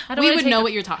 We would know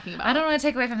what you're talking about. I don't want to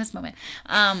take away from this moment.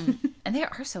 And they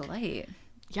are so light.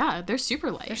 Yeah, they're super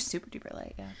light. They're super duper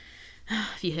light, yeah.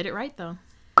 If you hit it right, though,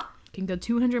 you can go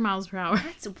 200 miles per hour.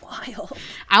 That's wild.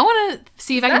 I want to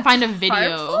see if I can find a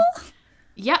video. Harmful?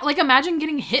 Yeah, like imagine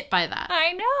getting hit by that.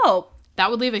 I know. That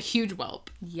would leave a huge whelp.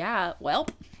 Yeah, Welp.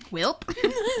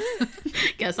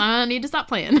 Guess I need to stop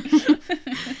playing.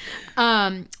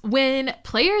 When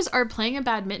players are playing a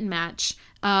badminton match,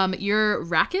 your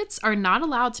rackets are not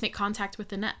allowed to make contact with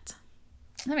the net.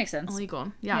 That makes sense.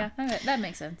 Illegal. Yeah. That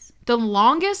makes sense. The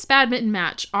longest badminton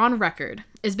match on record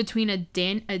is between a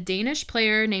Danish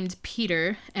player named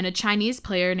Peter and a Chinese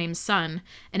player named Sun,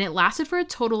 and it lasted for a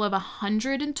total of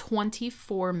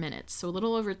 124 minutes, so a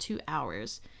little over 2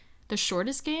 hours. The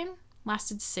shortest game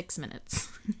lasted 6 minutes.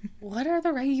 What are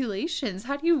the regulations?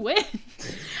 How do you win?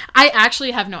 I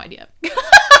actually have no idea.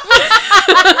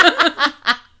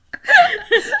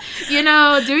 You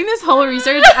know, doing this whole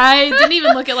research, I didn't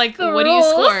even look at like what do you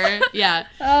score? Yeah.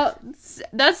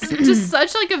 That's just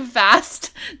such like a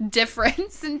vast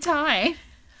difference in time.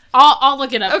 I'll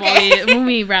look it up when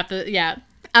we wrap it. Yeah.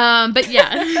 But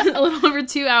yeah, a little over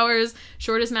 2 hours.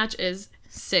 Shortest match is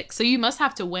 6. So you must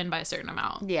have to win by a certain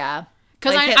amount. Yeah.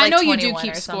 Because Like, I know you 21 do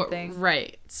keep or score. something.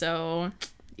 Right. So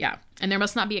yeah. And there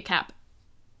must not be a cap,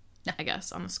 I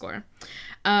guess, on the score.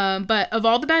 But of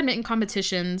all the badminton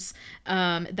competitions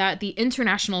that the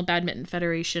International Badminton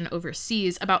Federation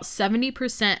oversees, about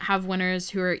 70% have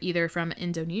winners who are either from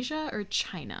Indonesia or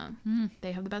China.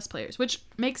 They have the best players, which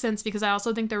makes sense because I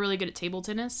also think they're really good at table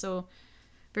tennis. So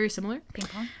very similar. Ping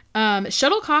pong.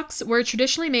 Shuttlecocks were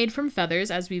traditionally made from feathers,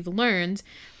 as we've learned,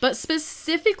 but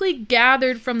specifically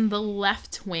gathered from the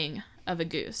left wing of a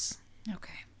goose.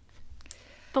 Okay.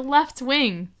 The left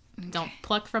wing. Don't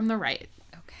pluck from the right.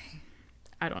 Okay.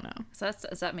 I don't know. So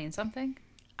does that mean something?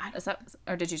 Is that,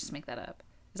 or did you just make that up?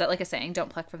 Is that like a saying? Don't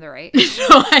pluck from the right? No,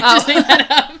 I just made that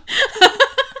up.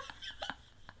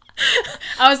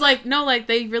 I was like, no, like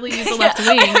they really use the left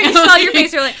wing. I saw your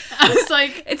face. You're like, I was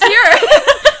like, it's here.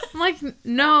 I'm like,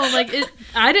 no, like it.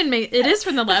 I didn't make it. Is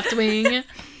from the left wing.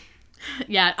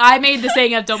 Yeah, I made the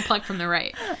saying of don't pluck from the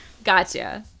right.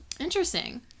 Gotcha.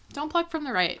 Interesting. Don't pluck from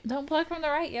the right. Don't pluck from the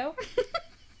right, yo.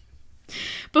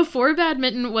 Before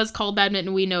badminton was called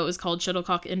badminton, we know it was called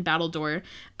shuttlecock and battledore.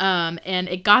 And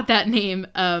it got that name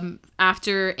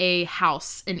after a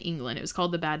house in England. It was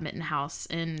called the Badminton House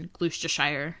in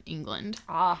Gloucestershire, England.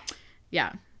 Ah.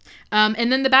 Yeah.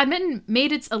 And then the badminton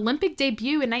made its Olympic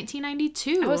debut in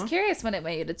 1992. I was curious when it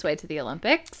made its way to the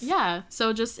Olympics. Yeah,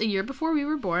 so just a year before we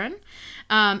were born.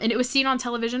 And it was seen on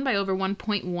television by over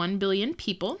 1.1 billion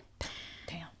people.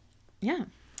 Damn. Yeah.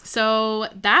 So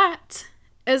that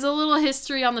is a little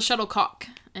history on the shuttlecock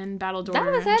and battledore.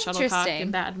 That was and shuttlecock interesting.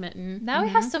 and badminton. Now we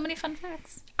have so many fun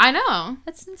facts. I know.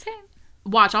 That's insane.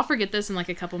 Watch, I'll forget this in like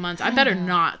a couple months. I better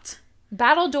not.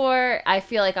 Battledore, I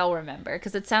feel like I'll remember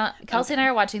because Kelsey and I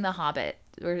are watching The Hobbit.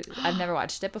 I've never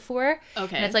watched it before.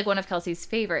 Okay. And it's like one of Kelsey's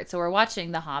favorites. So we're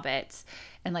watching The Hobbit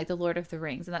and like The Lord of the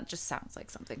Rings, and that just sounds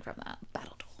like something from that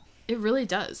Battledore. It really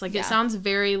does. Like it sounds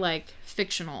very like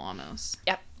fictional almost.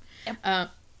 Yep.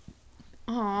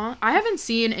 Aw, I haven't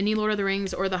seen any Lord of the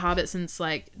Rings or The Hobbit since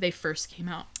like they first came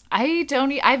out.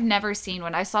 I've never seen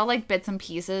one. I saw like bits and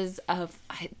pieces of,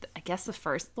 I guess, the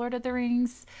first Lord of the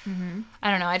Rings. Mm-hmm.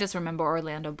 I don't know. I just remember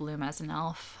Orlando Bloom as an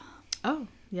elf. Oh,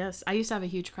 yes. I used to have a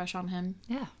huge crush on him.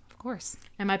 Yeah, of course.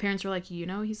 And my parents were like, you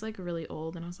know, he's like really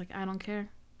old. And I was like, I don't care.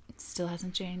 It still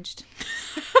hasn't changed.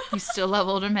 You still love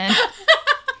older men.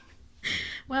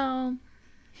 Well,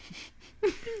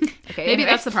 okay, maybe anyway.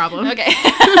 that's the problem. Okay.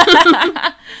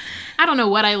 I don't know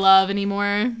what I love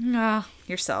anymore.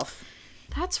 Yourself.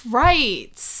 That's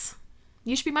right.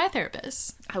 You should be my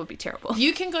therapist. I would be terrible.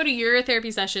 You can go to your therapy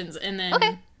sessions and then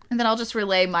And then I'll just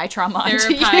relay my trauma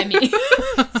onto therapy you. me.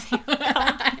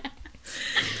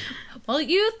 Well,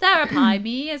 you therapy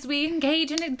me as we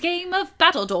engage in a game of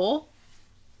battledore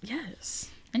Yes.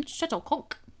 and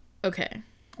shuttlecock. Okay.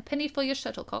 A penny for your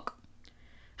shuttlecock.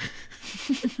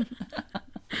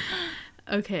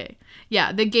 Okay.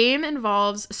 Yeah, the game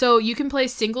involves... So you can play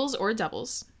singles or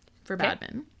doubles for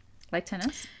badminton. Like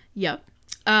tennis? Yep.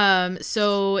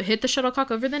 So hit the shuttlecock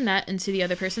over the net and to the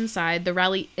other person's side. The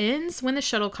rally ends when the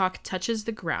shuttlecock touches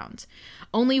the ground.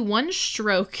 Only one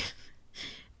stroke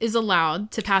is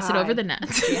allowed to pass it over the net.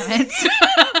 Damn it.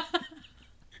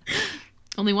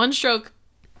 Only one stroke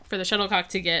for the shuttlecock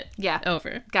to get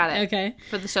over. Got it. Okay.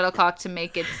 For the shuttlecock to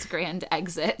make its grand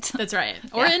exit. That's right.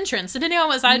 Or entrance, depending on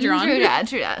what side you're on.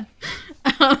 True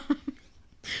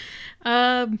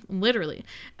that. Literally.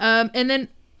 And then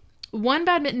one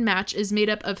badminton match is made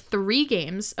up of 3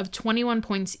 games of 21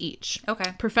 points each.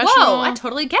 Okay. Professional. Whoa, I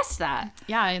totally guessed that.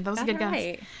 Yeah, that was a good guess.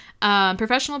 Right.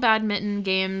 Professional badminton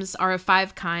games are of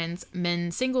 5 kinds: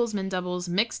 men singles, men doubles,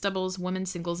 mixed doubles, women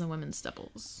singles, and women's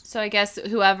doubles. So I guess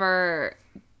whoever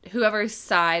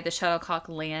side the shuttlecock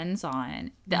lands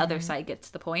on, the other side gets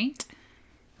the point.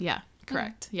 Yeah,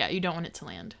 correct. Yeah, you don't want it to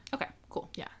land. Okay, cool.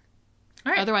 Yeah.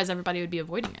 All right. Otherwise, everybody would be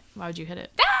avoiding it. Why would you hit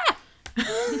it?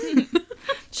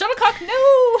 Shuttlecock,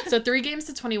 no! So 3 games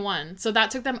to 21. So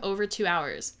that took them over 2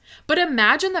 hours. But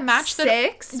imagine the match that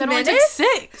only took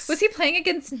 6. Was he playing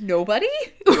against nobody?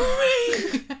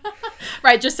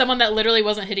 Right, just someone that literally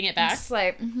wasn't hitting it back. Just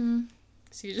like,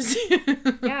 So you just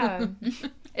yeah.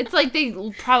 It's like they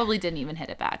probably didn't even hit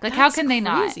it back. Like, how can they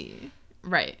not? Crazy.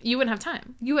 Right. You wouldn't have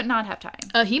time. You would not have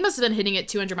time. He must have been hitting it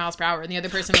 200 miles per hour, and the other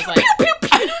person was like,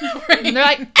 Right? And they're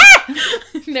like, ah!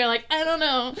 They're like, I don't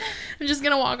know. I'm just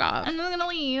going to walk off. I'm not gonna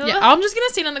leave. Yeah, I'm just going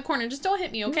to stand on the corner. Just don't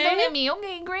hit me, okay? Don't hit me.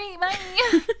 Okay, great. Bye.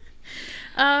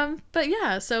 But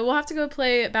yeah, so we'll have to go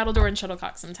play Battledore and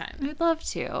Shuttlecock sometime. I'd love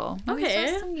to. Okay.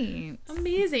 So sweet.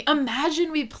 Amazing.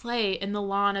 Imagine we play in the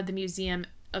lawn of the Museum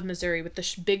of Missouri with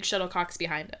the big shuttlecocks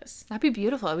behind us. That'd be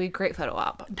beautiful. It'd be a great photo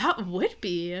op. That would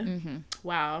be. Mm-hmm.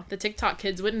 Wow. The TikTok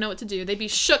kids wouldn't know what to do. They'd be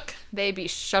shook. They'd be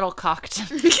shuttlecocked.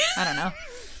 I don't know.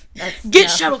 Get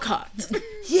shuttlecocked.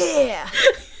 Yeah.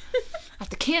 At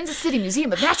the Kansas City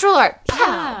Museum of Natural Art.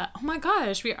 Yeah. Oh my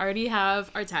gosh. We already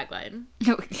have our tagline.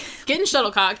 Getting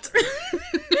shuttlecocked.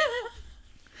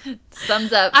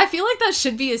 Thumbs up. I feel like that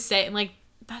should be a saying. Like,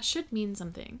 that should mean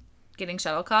something. Getting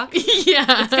shuttlecocked?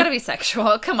 Yeah. It's gotta be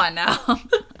sexual. Come on now.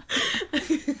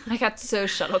 I got so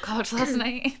shuttlecocked last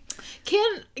night.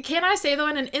 Can I say, though,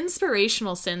 in an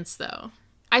inspirational sense, though,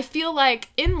 I feel like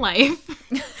in life,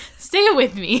 stay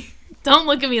with me. Don't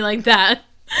look at me like that.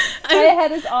 My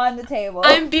head is on the table.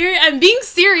 I'm being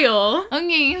serial.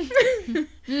 Okay.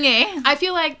 Okay. I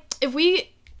feel like if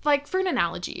we, like, for an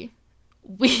analogy,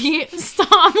 we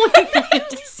stop looking at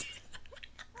this.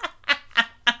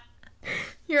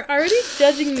 You're already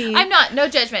judging me. I'm not. No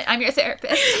judgment. I'm your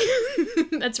therapist.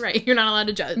 That's right. You're not allowed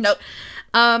to judge. Nope.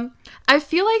 I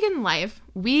feel like in life,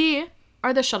 we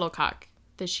are the shuttlecock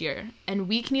this year. And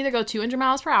we can either go 200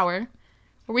 miles per hour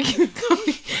or we can go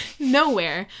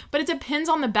nowhere. But it depends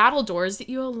on the battledores that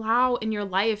you allow in your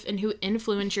life and who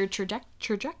influence your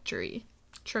trajectory.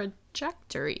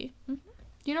 Mm-hmm.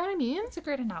 You know what I mean? It's a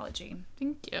great analogy.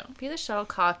 Thank you. Be the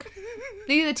shuttlecock.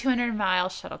 Be the 200-mile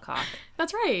shuttlecock.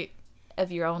 That's right. Of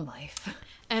your own life.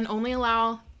 And only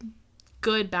allow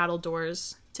good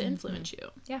battledores to influence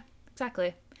you. Yeah,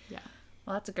 exactly. Yeah.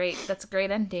 Well, that's a great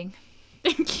ending.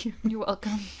 Thank you. You're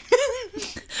welcome.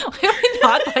 Why are we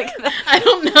not like that? I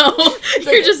don't know.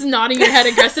 You're just nodding your head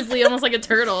aggressively, almost like a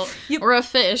turtle. Or a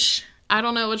fish. I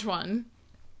don't know which one.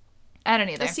 I don't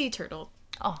either. A sea turtle.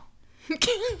 Oh.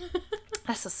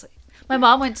 That's so sweet. My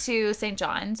mom went to St.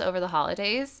 John's over the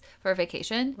holidays for a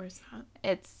vacation. Where's that?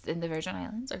 It's in the Virgin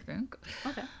Islands, I think.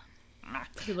 Okay.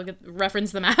 If you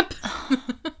reference the map.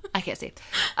 I can't see.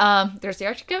 There's the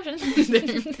Arctic Ocean.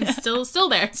 It's still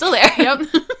there. Still there. Yep.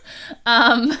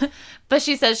 But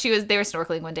she says they were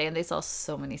snorkeling one day and they saw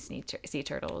so many sea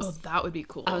turtles. Oh, that would be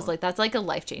cool. I was like, that's like a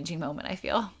life-changing moment, I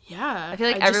feel. Yeah. I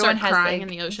feel like everyone has crying like,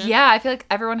 in the ocean. Yeah, I feel like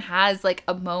everyone has like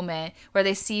a moment where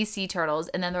they see sea turtles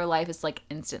and then their life is like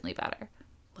instantly better.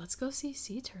 Let's go see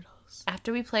sea turtles.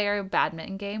 After we play our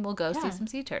badminton game, we'll go see some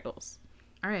sea turtles.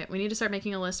 All right, we need to start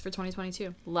making a list for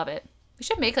 2022. Love it. We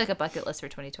should make like a bucket list for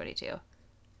 2022.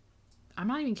 I'm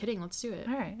not even kidding. Let's do it.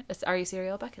 All right. It's Are You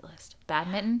Cereal bucket list.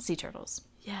 Badminton, sea turtles.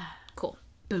 Yeah. Cool.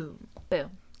 Boom.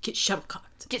 Boom. Get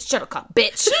shuttlecocked. Get shuttlecock,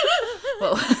 bitch.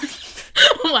 Whoa.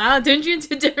 Wow, turned you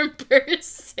into a different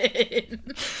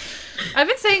person. I've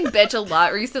been saying bitch a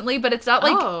lot recently, but it's not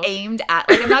like aimed at,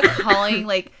 like I'm not calling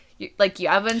like you.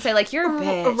 I wouldn't say like you're a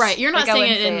bitch. Right, you're not like,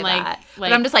 saying it in like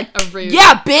but I'm just like a rude.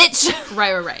 Yeah, bitch.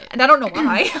 Right. And I don't know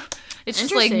why. It's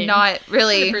just like not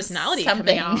really personality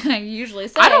something coming out. I usually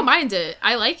say. I don't mind it.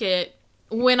 I like it.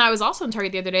 When I was also in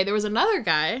Target the other day, there was another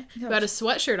guy who had a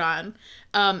sweatshirt on.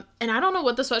 And I don't know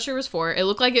what the sweatshirt was for. It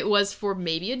looked like it was for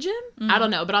maybe a gym. I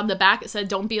don't know. But on the back, it said,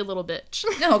 "Don't be a little bitch."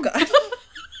 Oh, God.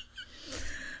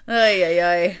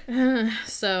 Ay.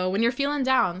 So when you're feeling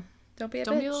down, Don't be a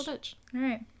little bitch. All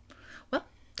right. Well,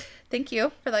 thank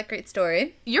you for that great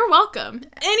story. You're welcome.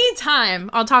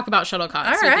 Anytime I'll talk about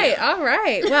shuttlecocks. All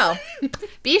right. Well,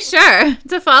 be sure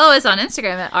to follow us on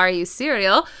Instagram at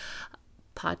RUCerial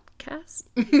Podcast.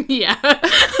 Yeah.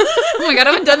 Oh my God,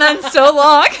 I haven't done that in so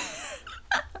long.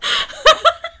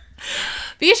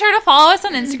 Be sure to follow us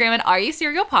on Instagram at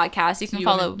RUCerial Podcast. You can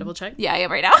follow. Double check. Yeah, I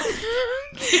am right now.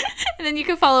 And then you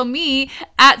can follow me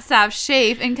at Sav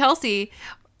Shafe and Kelsey.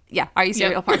 Yeah,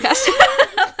 RUCerial Podcast.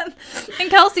 And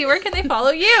Kelsey, where can they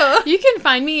follow you? You can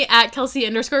find me at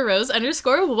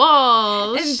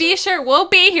Kelsey_Rose_Walls. And be sure we'll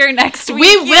be here next week.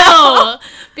 We will.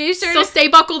 Be sure to stay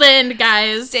buckled in,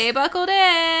 guys. Stay buckled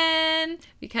in.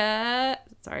 Because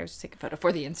sorry, I was just taking a photo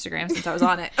for the Instagram since I was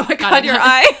on it. Oh my God, your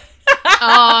eye.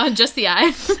 Oh, just the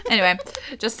eye. Anyway,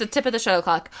 just a tip of the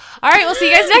shuttlecock. All right, we'll see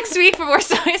you guys next week for more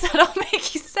stories that'll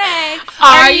make you say,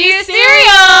 "Are you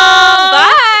cereal?"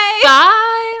 Bye.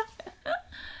 Bye.